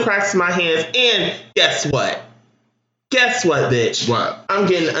between the cracks of my hands, and guess what? Guess what, bitch? What? I'm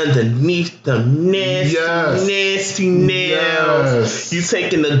getting underneath the nasty nails. Yes. You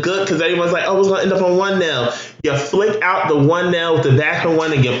taking the good, because everyone's like, oh, it's going to end up on one nail. You flick out the one nail with the back of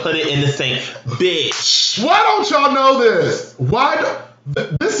one and you put it in the sink. Bitch. Why don't y'all know this?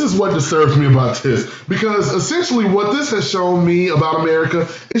 This is what disturbs me about this. Because essentially what this has shown me about America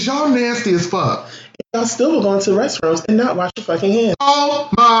is y'all nasty as fuck. Y'all still will go into restrooms and not wash your fucking hands. Oh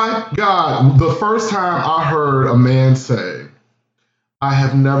my God. The first time I heard a man say, I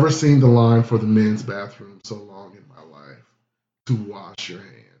have never seen the line for the men's bathroom so long in my life to wash your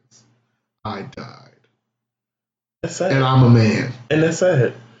hands, I died. That's sad. And I'm a man. And that's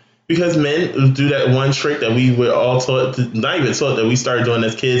sad. Because men do that one trick that we were all taught, not even taught, that we started doing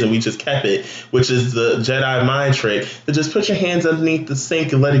as kids and we just kept it, which is the Jedi mind trick, to just put your hands underneath the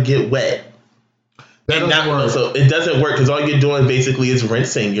sink and let it get wet. That doesn't work. So it doesn't work because all you're doing basically is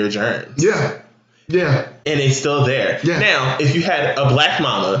rinsing your germs. Yeah. And it's still there. Yeah. Now, if you had a black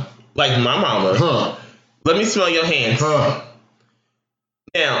mama, like my mama, let me smell your hands.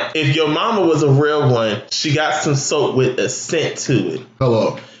 Now, if your mama was a real one, she got some soap with a scent to it.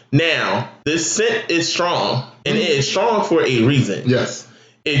 Hello. Now, this scent is strong, and it is strong for a reason. Yes.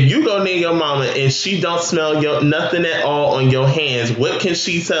 If you go near your mama and she don't smell nothing at all on your hands, what can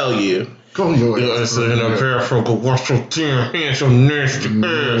she tell you? Go your ass in the bathroom, go wash your damn hands, your nasty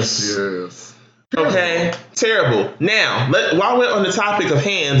ass. Yes. Okay? Terrible. Now, while we're on the topic of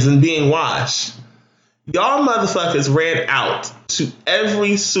hands and being washed, y'all motherfuckers ran out to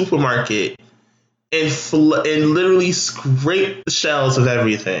every supermarket and literally scrape the shells of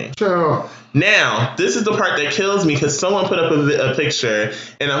everything. Child. Now, this is the part that kills me because someone put up a picture,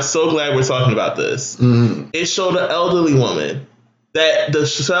 and I'm so glad we're talking about this. Mm-hmm. It showed an elderly woman that the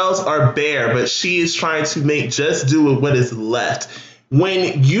shells are bare, but she is trying to make just do with what is left.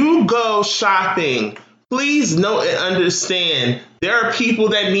 When you go shopping, please note and understand there are people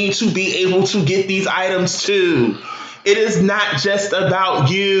that need to be able to get these items too. It is not just about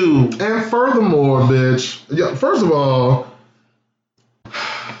you. And furthermore, bitch, first of all,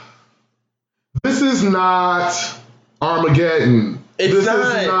 this is not Armageddon. This is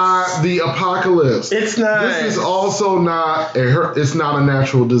not the apocalypse. It's not. This is also not it's not a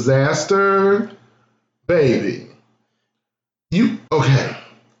natural disaster. Baby. Okay.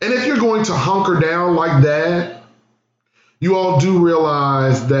 And if you're going to hunker down like that, you all do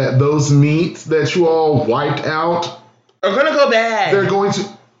realize that those meats that you all wiped out are gonna go bad. They're going to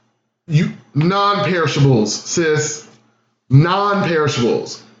non-perishables, sis.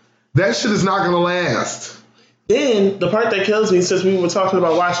 Non-perishables. That shit is not gonna last. Then the part that kills me, since we were talking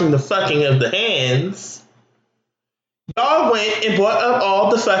about washing the fucking of the hands, y'all went and bought up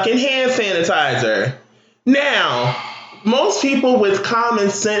all the fucking hand sanitizer. Now, most people with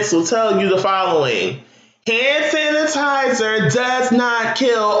common sense will tell you the following. Hand sanitizer does not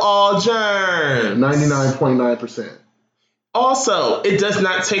kill all germs. 99.9%. Also, it does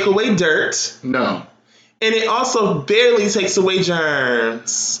not take away dirt. No. And it also barely takes away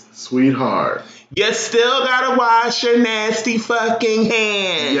germs. Sweetheart. You still gotta wash your nasty fucking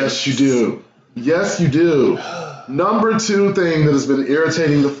hands. Yes, you do. Yes, you do. Number 2 thing that has been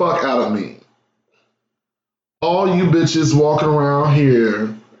irritating the fuck out of me. All you bitches walking around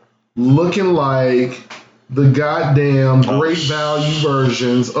here looking like the goddamn great value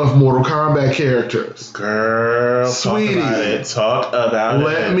versions of Mortal Kombat characters. Girl, sweetie, talk about it.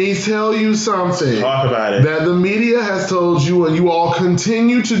 Let me tell you something. Talk about it. That the media has told you, and you all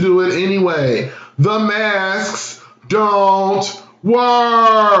continue to do it anyway. The masks don't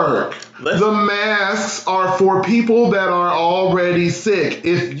work. The masks are for people that are already sick.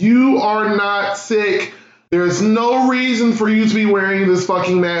 If you are not sick, there's no reason for you to be wearing this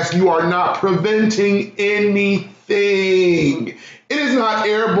fucking mask. You are not preventing anything. It is not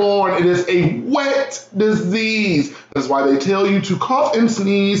airborne. It is a wet disease. That's why they tell you to cough and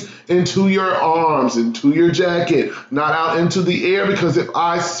sneeze into your arms, into your jacket, not out into the air, because if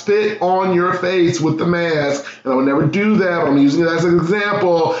I spit on your face with the mask, and I would never do that, I'm using it as an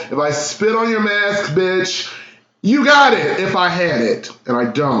example, if I spit on your mask, bitch, you got it if I had it, and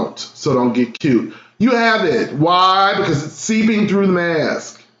I don't, so don't get cute. You have it. Why? Because it's seeping through the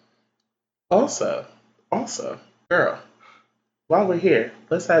mask. Also, girl, while we're here,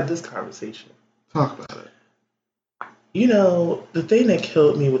 let's have this conversation. Talk about it. You know, the thing that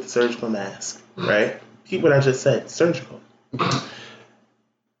killed me with the surgical mask, right? Keep what I just said, surgical.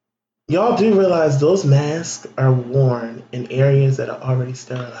 Y'all do realize those masks are worn in areas that are already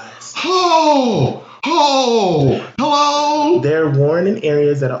sterilized. Oh, hello? They're worn in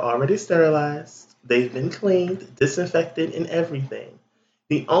areas that are already sterilized. They've been cleaned, disinfected, and everything.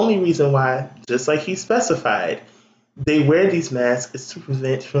 The only reason why, just like he specified, they wear these masks is to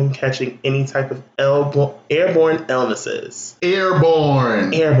prevent from catching any type of airborne illnesses.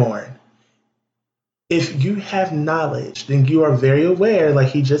 Airborne. If you have knowledge, then you are very aware, like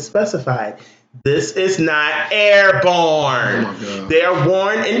he just specified, this is not airborne. Oh my God. They are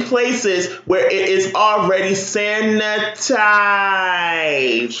worn in places where it is already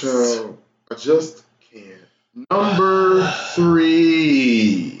sanitized. So, I just can't. Number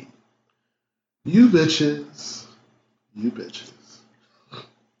 3. You bitches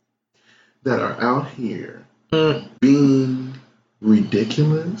that are out here being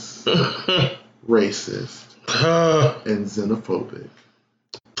ridiculous, racist, and xenophobic.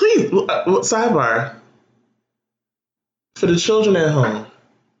 Please, sidebar. For the children at home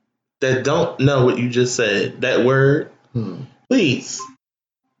that don't know what you just said, that word, please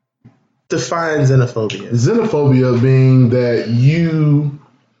define xenophobia. Xenophobia being that you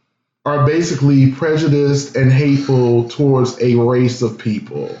are basically prejudiced and hateful towards a race of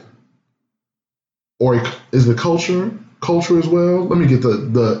people. Or is it culture? Culture as well? Let me get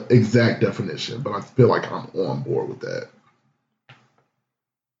the exact definition, but I feel like I'm on board with that.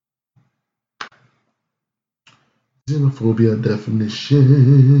 Xenophobia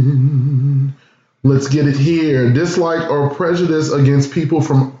definition. Let's get it here. Dislike or prejudice against people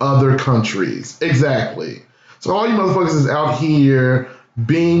from other countries. Exactly. So all you motherfuckers is out here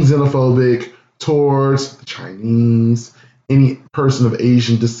being xenophobic towards the Chinese, any person of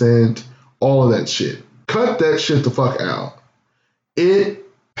Asian descent, all of that shit. Cut that shit the fuck out. It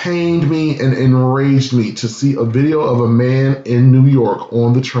pained me and enraged me to see a video of a man in New York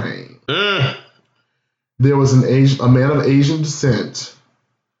on the train. There was a man of Asian descent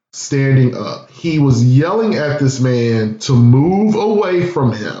standing up. He was yelling at this man to move away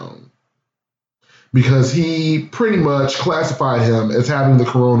from him because he pretty much classified him as having the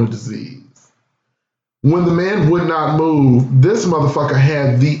corona disease. When the man would not move, this motherfucker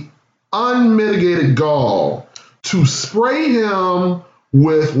had the unmitigated gall to spray him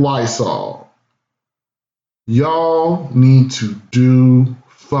with Lysol. Y'all need to do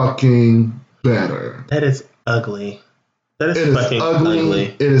fucking better. That is ugly. That is It fucking is ugly, ugly.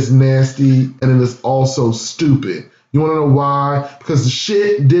 it is nasty, and it is also stupid. You want to know why? Because the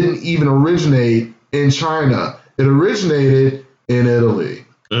shit didn't even originate in China. It originated in Italy.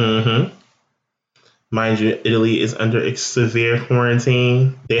 Mm-hmm. Mind you, Italy is under severe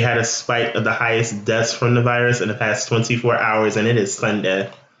quarantine. They had a spike of the highest deaths from the virus in the past 24 hours, and it is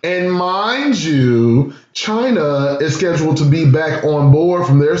Sunday. And mind you, China is scheduled to be back on board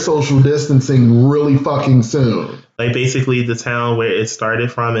from their social distancing really fucking soon. Like, basically, the town where it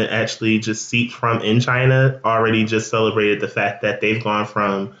started from and actually just seeped from in China already just celebrated the fact that they've gone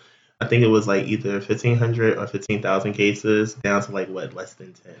from, I think it was like either 1,500 or 15,000 cases down to less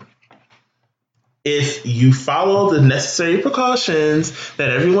than 10. If you follow the necessary precautions that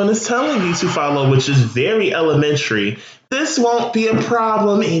everyone is telling you to follow, which is very elementary, this won't be a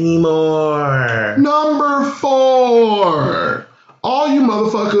problem anymore. Number 4. All you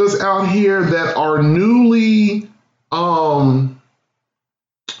motherfuckers out here that are newly, what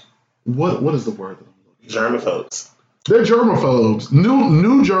is the word? Germaphobes. They're germaphobes.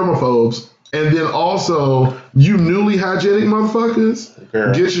 New germaphobes. And then also, you newly hygienic motherfuckers,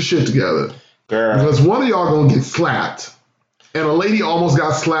 Girl. get your shit together. Girl. Because one of y'all gonna get slapped. And a lady almost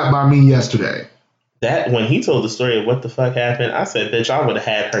got slapped by me yesterday. That, when he told the story of what the fuck happened, I said, bitch, I would have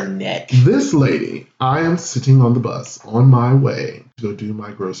had her neck. This lady, I am sitting on the bus on my way to go do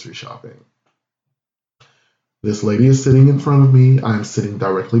my grocery shopping. This lady is sitting in front of me. I am sitting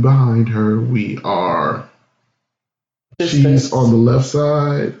directly behind her. She's on the left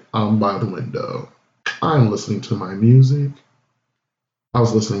side. I'm by the window. I'm listening to my music. I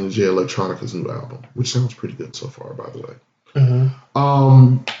was listening to Jay Electronica's new album, which sounds pretty good so far, by the way.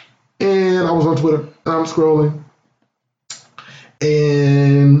 Mm-hmm. And I was on Twitter, and I'm scrolling,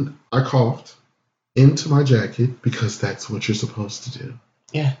 and I coughed into my jacket because that's what you're supposed to do.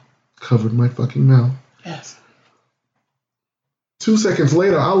 Yeah. Covered my fucking mouth. Yes. 2 seconds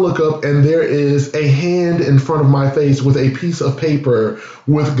later, I look up, and there is a hand in front of my face with a piece of paper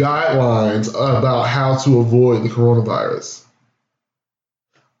with guidelines about how to avoid the coronavirus.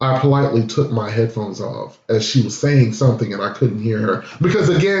 I politely took my headphones off as she was saying something and I couldn't hear her. Because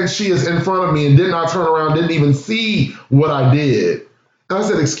again, she is in front of me and did not turn around, didn't even see what I did. And I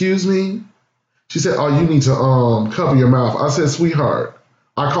said, excuse me? She said, oh, you need to cover your mouth. I said, sweetheart,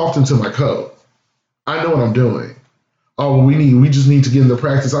 I coughed into my coat. I know what I'm doing. Oh, we just need to get into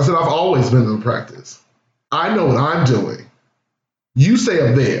practice. I said, I've always been in practice. I know what I'm doing. You stay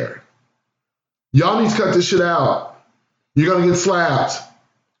up there. Y'all need to cut this shit out. You're going to get slapped.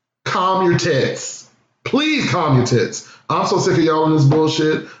 Calm your tits. Please calm your tits. I'm so sick of y'all in this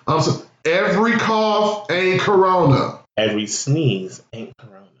bullshit. Every cough ain't corona. Every sneeze ain't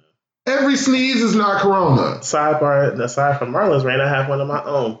corona. Every sneeze is not corona. Sidebar, aside from Marlon's rant, I have one of my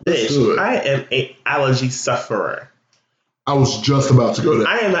own. Bitch, I am an allergy sufferer. I was just about to go there.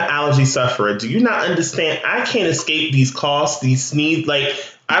 I am an allergy sufferer. Do you not understand? I can't escape these coughs, these sneeze. Like,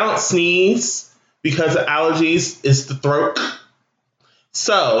 I don't sneeze because of allergies. It's the throat.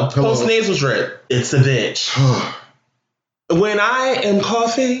 So, post-nasal drip, it's a bitch. When I am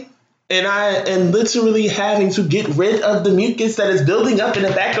coughing and I am literally having to get rid of the mucus that is building up in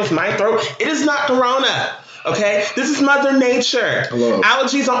the back of my throat, it is not corona. Okay? This is Mother Nature. Hello.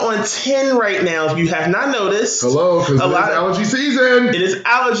 Allergies are on 10 right now, if you have not noticed. Hello, because it is allergy season. It is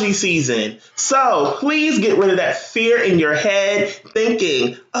allergy season. So please get rid of that fear in your head,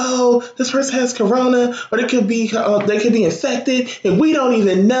 thinking, oh, this person has corona, or they could be infected, and we don't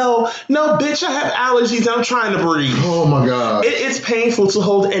even know. No, bitch, I have allergies. I'm trying to breathe. Oh, my God. It's painful to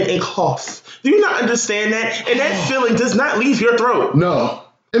hold in a cough. Do you not understand that? And that feeling does not leave your throat. No.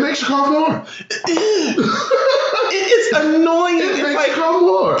 It makes you cough more. It's annoying. It makes you cough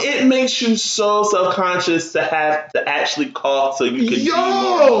more. It makes you so self-conscious to have to actually cough so you can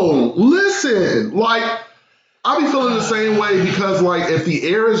listen. Like, I be feeling the same way because, like, if the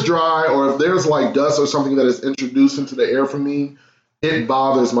air is dry or if there's, like, dust or something that is introduced into the air for me, it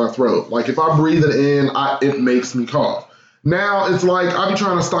bothers my throat. Like, if I breathe it in, it makes me cough. Now it's like I be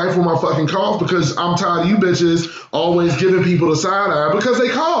trying to stifle my fucking cough because I'm tired of you bitches always giving people the side eye because they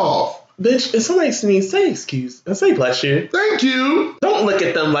cough. Bitch, if somebody sneezes, say excuse and say bless you. Thank you. Don't look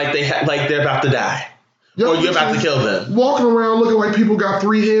at them like they're about to die. Or you're about to kill them. Walking around looking like people got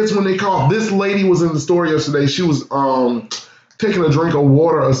 3 heads when they cough. This lady was in the store yesterday. She was taking a drink of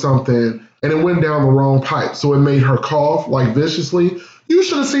water or something, and it went down the wrong pipe, so it made her cough like viciously. You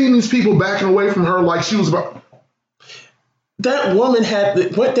should have seen these people backing away from her like she was about. That woman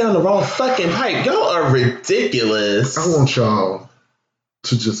went down the wrong fucking pipe. Y'all are ridiculous. I want y'all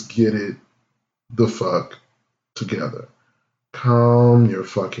to just get it the fuck together. Calm your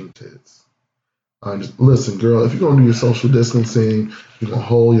fucking tits. Listen, girl, if you're going to do your social distancing, you're going to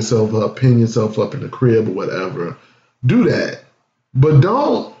hold yourself up, pin yourself up in the crib or whatever, do that. But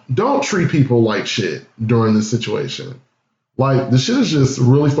don't treat people like shit during this situation. Like, the shit is just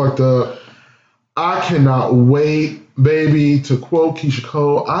really fucked up. I cannot wait, baby, to quote Keisha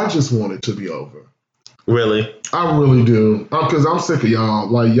Cole, I just want it to be over. Really? I really do. Because I'm sick of y'all.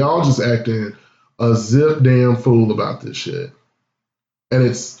 Like, y'all just acting a zip damn fool about this shit. And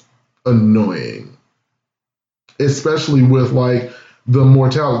it's annoying. Especially with, like, the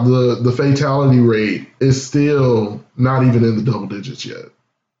mortality, the fatality rate is still not even in the double digits yet.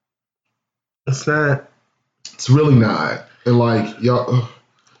 It's not. It's really not. And, like, y'all...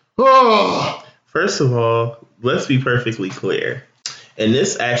 First of all, let's be perfectly clear. And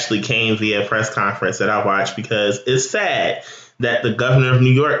this actually came via a press conference that I watched because it's sad that the governor of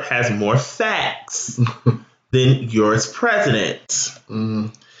New York has more facts than yours president.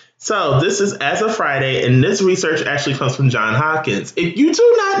 Mm. So this is as of Friday, and this research actually comes from Johns Hopkins. If you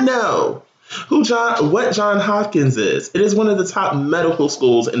do not know what Johns Hopkins is, it is one of the top medical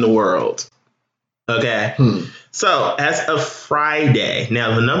schools in the world. Okay. So as of Friday,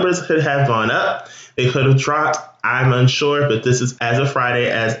 now the numbers could have gone up, they could have dropped. I'm unsure, but this is as of Friday,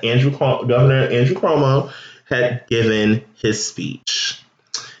 as Governor Andrew Cuomo had given his speech.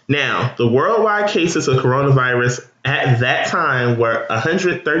 Now, the worldwide cases of coronavirus at that time were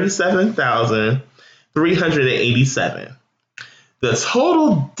 137,387. The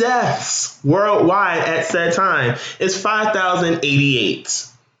total deaths worldwide at said time is 5,088.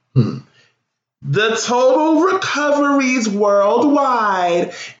 The total recoveries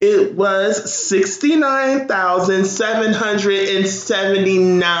worldwide, it was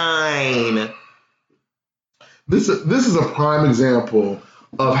 69,779. This is a prime example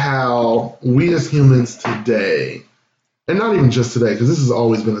of how we as humans today, and not even just today, because this has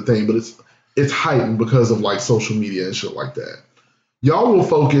always been a thing, but it's heightened because of like social media and shit like that. Y'all will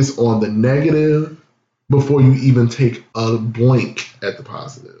focus on the negative before you even take a blink at the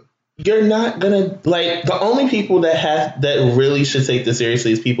positive. You're not gonna the only people that really should take this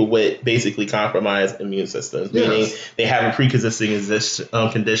seriously is people with basically compromised immune systems, meaning they have a pre-existing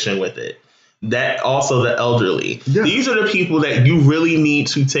condition with it. That also the elderly. Yes. These are the people that you really need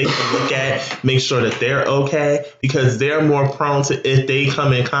to take a look at, make sure that they're okay, because they're more prone to, if they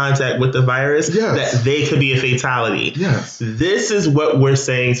come in contact with the virus, that they could be a fatality. Yes. This is what we're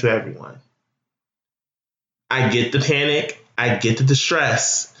saying to everyone. I get the panic, I get the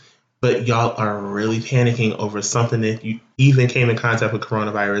distress. But y'all are really panicking over something that you even came in contact with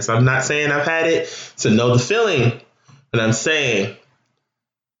coronavirus. I'm not saying I've had it to know the feeling, but I'm saying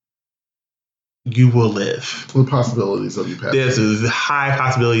you will live. The possibilities of you passing. There's high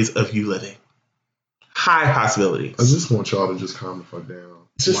possibilities of you living. High possibilities. I just want y'all to just calm the fuck down.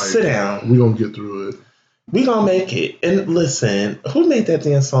 Just sit down. We're going to get through it. We gonna make it. And listen, who made that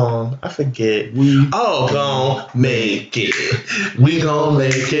damn song? I forget. Gon' make it. We gon'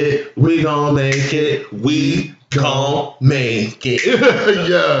 make it. We gon' make it. We gon' make it.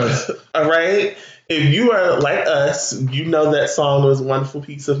 Yes. All right? If you are like us, you know that song was a wonderful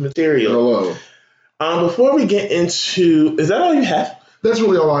piece of material. Hello. Before we get into... Is that all you have? That's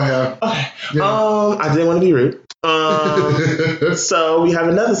really all I have. Okay. Yeah. I didn't want to be rude. So we have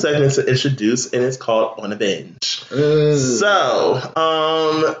another segment to introduce, and it's called On a Binge. So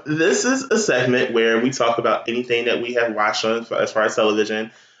this is a segment where we talk about anything that we have watched on as far as television.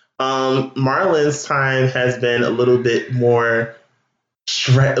 Marlon's time has been a little bit more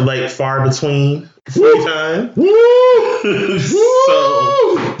far between free time. So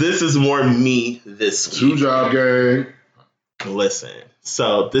this is more me this week. 2-job gang. Listen,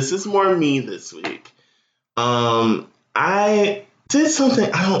 so this is more me this week. I did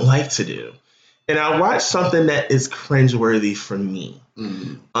something I don't like to do, and I watched something that is cringeworthy for me.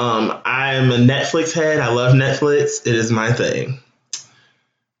 I'm a Netflix head. I love Netflix. It is my thing.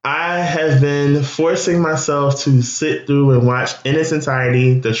 I have been forcing myself to sit through and watch in its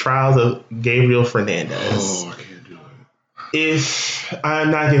entirety The Trials of Gabriel Fernandez. Oh, I can't do it. If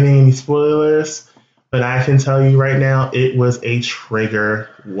I'm not giving any spoilers, but I can tell you right now, it was a trigger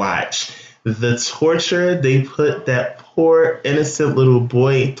watch. The torture they put that poor innocent little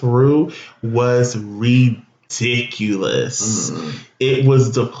boy through was ridiculous. It was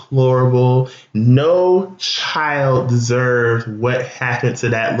deplorable. No child deserved what happened to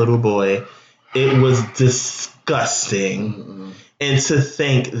that little boy. It was disgusting. And to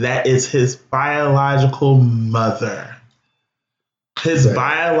think that is his biological mother. His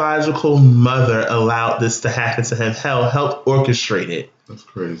biological mother allowed this to happen to him. Hell, helped orchestrate it. That's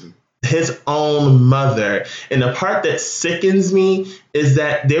crazy. His own mother. And the part that sickens me is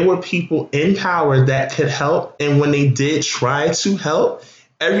that there were people in power that could help. And when they did try to help,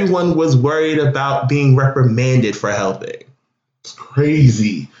 everyone was worried about being reprimanded for helping. It's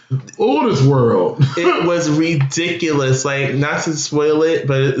crazy. Oh, this world. It was ridiculous. Like, not to spoil it,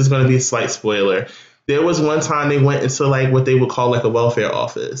 but it's going to be a slight spoiler. There was one time they went into like what they would call like a welfare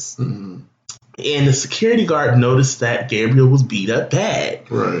office. And the security guard noticed that Gabriel was beat up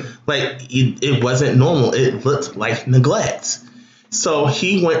bad. Right. Like, it wasn't normal. It looked like neglect. So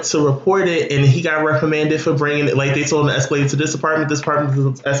he went to report it, and he got reprimanded for bringing it. Like, they told him to escalate to this department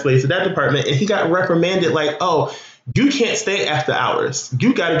escalate to that department, and he got reprimanded like, oh, you can't stay after hours.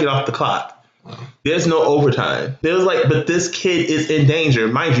 You got to get off the clock. There's no overtime. It was like, but this kid is in danger.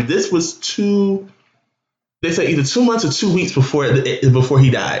 Mind you, this was they said either 2 months or 2 weeks before he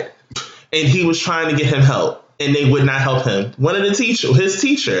died. And he was trying to get him help, and they would not help him. One of his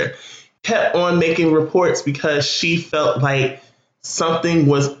teacher, kept on making reports because she felt like something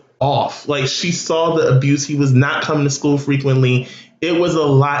was off. Like, she saw the abuse. He was not coming to school frequently. It was a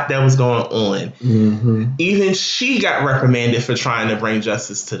lot that was going on. Even she got reprimanded for trying to bring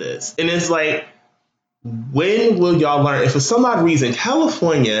justice to this. And it's like, when will y'all learn? If for some odd reason,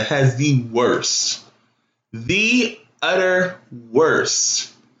 California has the utter worst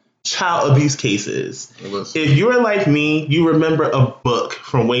child abuse cases. If you're like me, you remember a book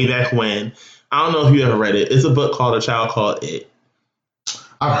from way back when. I don't know if you ever read it. It's a book called A Child Called It.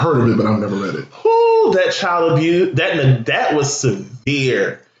 I've heard of it, but I've never read it. Ooh, that child abuse, that was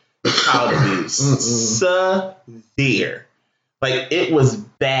severe child abuse. Severe. Like, it was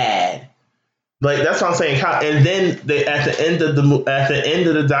bad. Like, that's what I'm saying. And then at the end of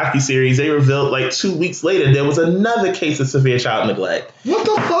the docuseries, they revealed like 2 weeks later there was another case of severe child neglect. What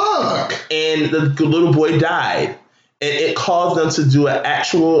the fuck? And the little boy died, and it caused them to do an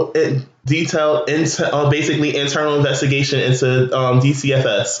actual detailed basically internal investigation into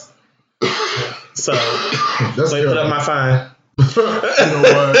DCFS. So that's put up my fine. You know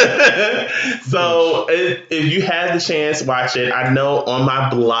what? So if you had the chance, watch it. I know on my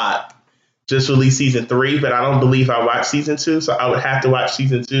block just released season 3, but I don't believe I watched season 2, so I would have to watch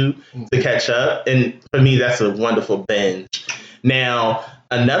season 2 to catch up. And for me, that's a wonderful binge. Now,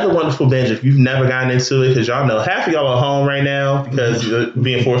 another wonderful binge, if you've never gotten into it, because y'all know half of y'all are home right now because you're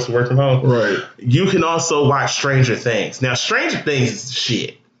being forced to work from home. Right. You can also watch Stranger Things. Now, Stranger Things is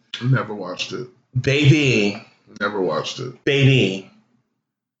shit. Never watched it. Baby. Never watched it. Baby.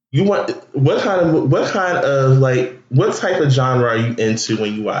 You want what type of genre are you into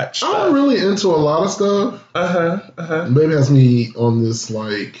when you watch stuff? I'm really into a lot of stuff. Maybe has me on this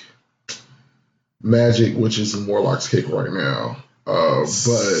like magic, witches and warlocks kick right now.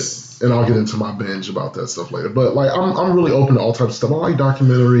 And I'll get into my binge about that stuff later. But like I'm really open to all types of stuff. I like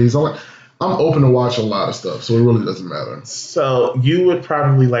documentaries. I'm open to watch a lot of stuff, so it really doesn't matter. So you would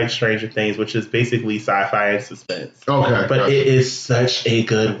probably like Stranger Things, which is basically sci-fi and suspense. Okay. But it is such a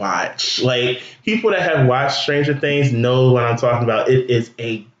good watch. Like, people that have watched Stranger Things know what I'm talking about. It is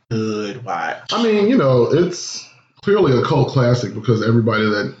a good watch. I mean, it's clearly a cult classic because everybody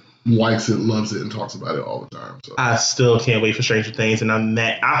that likes it, loves it, and talks about it all the time. So I still can't wait for Stranger Things, and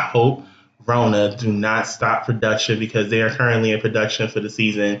I hope Rona do not stop production because they are currently in production for the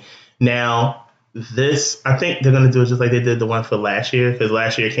season. Now, I think they're going to do it just like they did the one for last year, because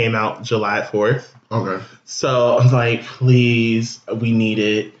last year came out July 4th. Okay. So I'm like, please, we need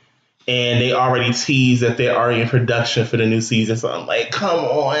it. And they already teased that they're already in production for the new season. So I'm like, come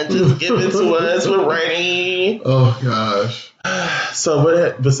on, just give it to us. We're ready. Oh, gosh.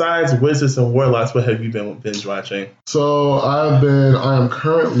 So besides Wizards and Warlocks, what have you been binge watching? So I am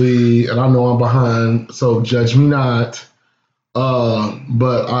currently, and I know I'm behind, so judge me not.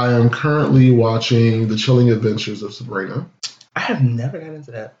 But I am currently watching The Chilling Adventures of Sabrina. I have never gotten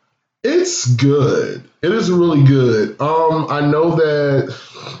into that. It's good. It is really good. I know that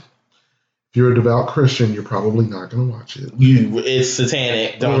if you're a devout Christian, you're probably not going to watch it. It's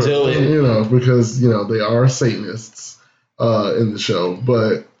satanic. Don't do it. Because, they are Satanists in the show.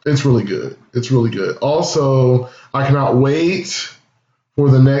 But It's really good. It's really good. Also, I cannot wait for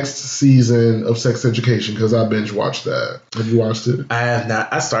the next season of Sex Education because I binge watched that. Have you watched it? I have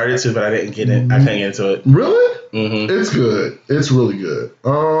not. I started to, but I didn't get it. I couldn't get into it. Really? Mm-hmm. It's good. It's really good.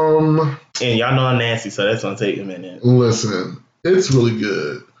 And y'all know I'm nasty, so that's gonna take a minute. Listen, it's really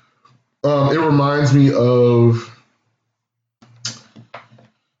good. It reminds me of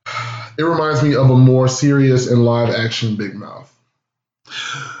a more serious and live action Big Mouth.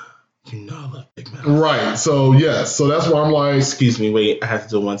 You know I love Big Mouth. Right. So yes. So that's why I'm like, excuse me, wait, I have to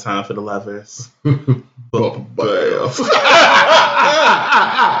do it one time for the lovers.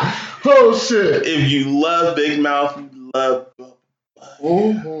 Oh shit. If you love Big Mouth, you love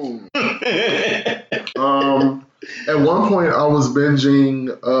Mm-hmm. At one point I was binging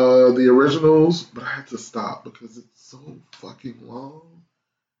the originals, but I had to stop because it's so fucking long.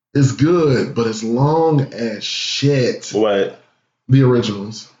 It's good, but it's long as shit. What? The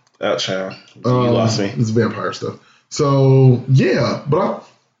originals. Oh, child. You lost me. It's vampire stuff. So, yeah, but I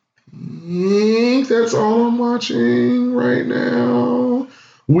think that's all I'm watching right now.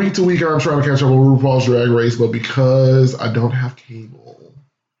 Week to week, I'm trying to catch up on RuPaul's Drag Race, but because I don't have cable,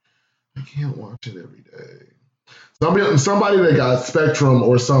 I can't watch it every day. Somebody that got Spectrum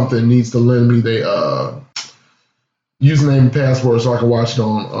or something needs to lend me their username and password so I can watch it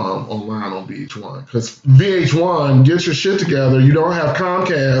on online on VH1. Because VH1, get your shit together. You don't have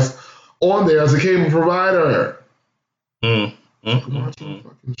Comcast on there as a cable provider. Watch my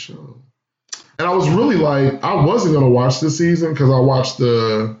fucking show. And I was really like, I wasn't gonna watch this season because I watched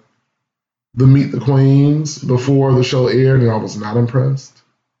the Meet the Queens before the show aired, and I was not impressed.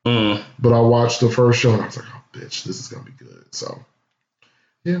 But I watched the first show and I was like, oh bitch, this is gonna be good. So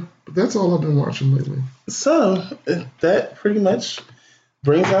yeah, but that's all I've been watching lately. So that pretty much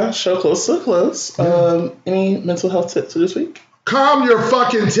brings our show close to a close. Any mental health tips for this week? Calm your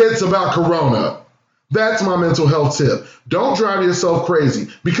fucking tits about Corona. That's my mental health tip. Don't drive yourself crazy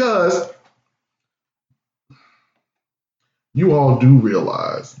because you all do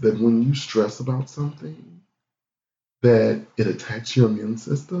realize that when you stress about something, that it attacks your immune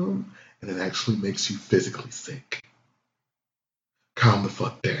system and it actually makes you physically sick. Calm the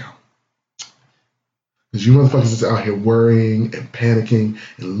fuck down. Because you motherfuckers is out here worrying and panicking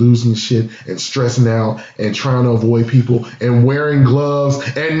and losing shit and stressing out and trying to avoid people and wearing gloves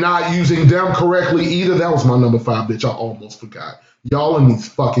and not using them correctly either. That was my number 5, bitch. I almost forgot. Y'all in these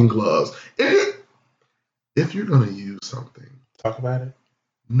fucking gloves. If you're going to use something, talk about it.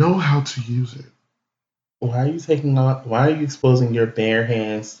 Know how to use it. Why are you exposing your bare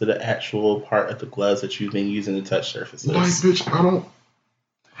hands to the actual part of the gloves that you've been using to touch surfaces? Like, bitch, I don't.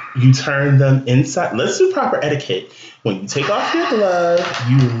 You turn them inside. Let's do proper etiquette. When you take off your glove,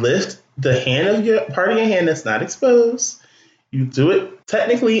 you lift the hand of your part of your hand that's not exposed. You do it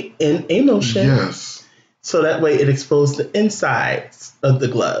technically in a motion. Yes. So that way it exposed the insides of the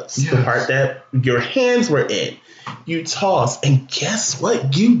gloves, yes. The part that your hands were in. You toss, and guess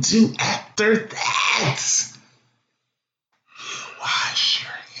what you do after that? Wash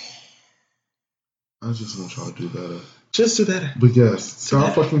your hands. I just want y'all to do better. Just do better. But yes,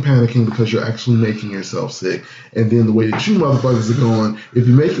 stop fucking panicking because you're actually making yourself sick. And then the way that you motherfuckers are going, if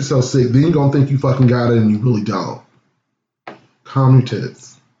you make yourself sick, then you're going to think you fucking got it and you really don't. Calm your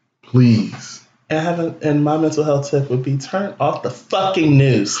tits. Please. And my mental health tip would be turn off the fucking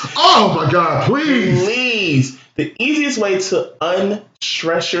news. Oh my God, please. Please. The easiest way to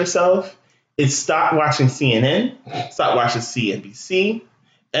unstress yourself is stop watching CNN, stop watching CNBC,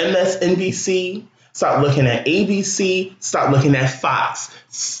 MSNBC, stop looking at ABC, stop looking at Fox.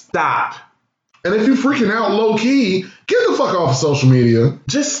 Stop. And if you're freaking out low key, get the fuck off of social media.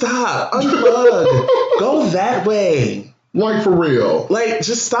 Just stop. Unplug. Go that way. Like, for real. Like,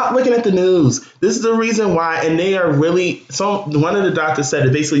 just stop looking at the news. This is the reason why, and they are really, so one of the doctors said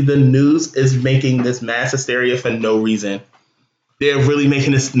that basically the news is making this mass hysteria for no reason. They're really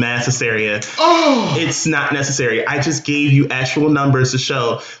making this mass hysteria. Oh! It's not necessary. I just gave you actual numbers to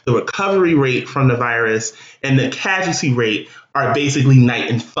show the recovery rate from the virus and the casualty rate are basically night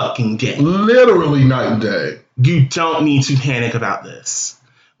and fucking day. Literally night and day. You don't need to panic about this.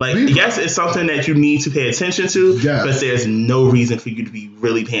 Like, yes, it's something that you need to pay attention to, yes. But there's no reason for you to be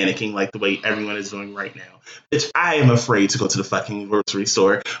really panicking like the way everyone is doing right now. Bitch, I am afraid to go to the fucking grocery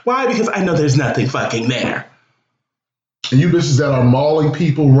store. Why? Because I know there's nothing fucking there. And you bitches that are mauling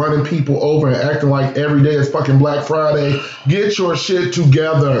people, running people over, and acting like every day is fucking Black Friday, get your shit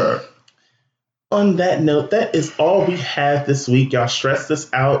together. On that note, that is all we have this week. Y'all stress this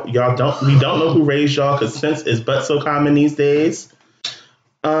out. We don't know who raised y'all, because since it's but so common these days.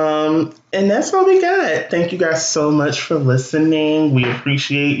 And that's what we got. Thank you guys so much for listening. We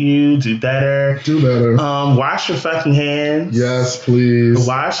appreciate you. Do better. Do better. Wash your fucking hands. Yes, please.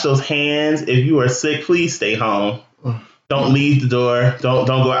 Wash those hands. If you are sick, please stay home. Don't leave the door. Don't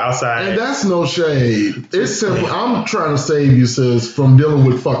go outside. And that's no shade. It's simple. I'm trying to save you, sis, from dealing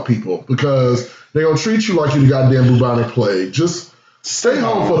with fuck people because they're gonna treat you like you the goddamn bubonic plague. Just stay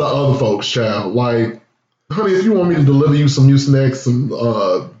home for the other folks, child. Like, honey, if you want me to deliver you some Mucinex, some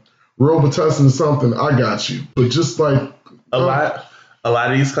Robitussin or something, I got you. But just like a lot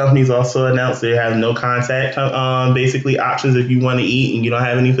of these companies also announce they have no contact basically options if you want to eat and you don't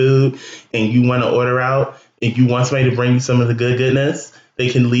have any food and you want to order out. If you want somebody to bring you some of the goodness, they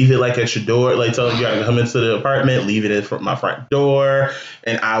can leave it like at your door. Like, tell you gotta come into the apartment, leave it at my front door,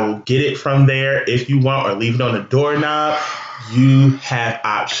 and I will get it from there if you want, or leave it on the doorknob. You have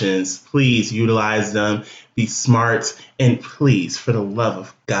options. Please utilize them. Be smart, and please, for the love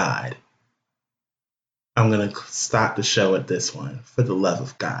of God, I'm gonna stop the show at this one. For the love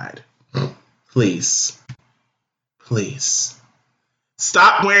of God, please.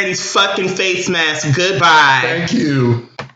 Stop wearing these fucking face masks. Goodbye. Thank you.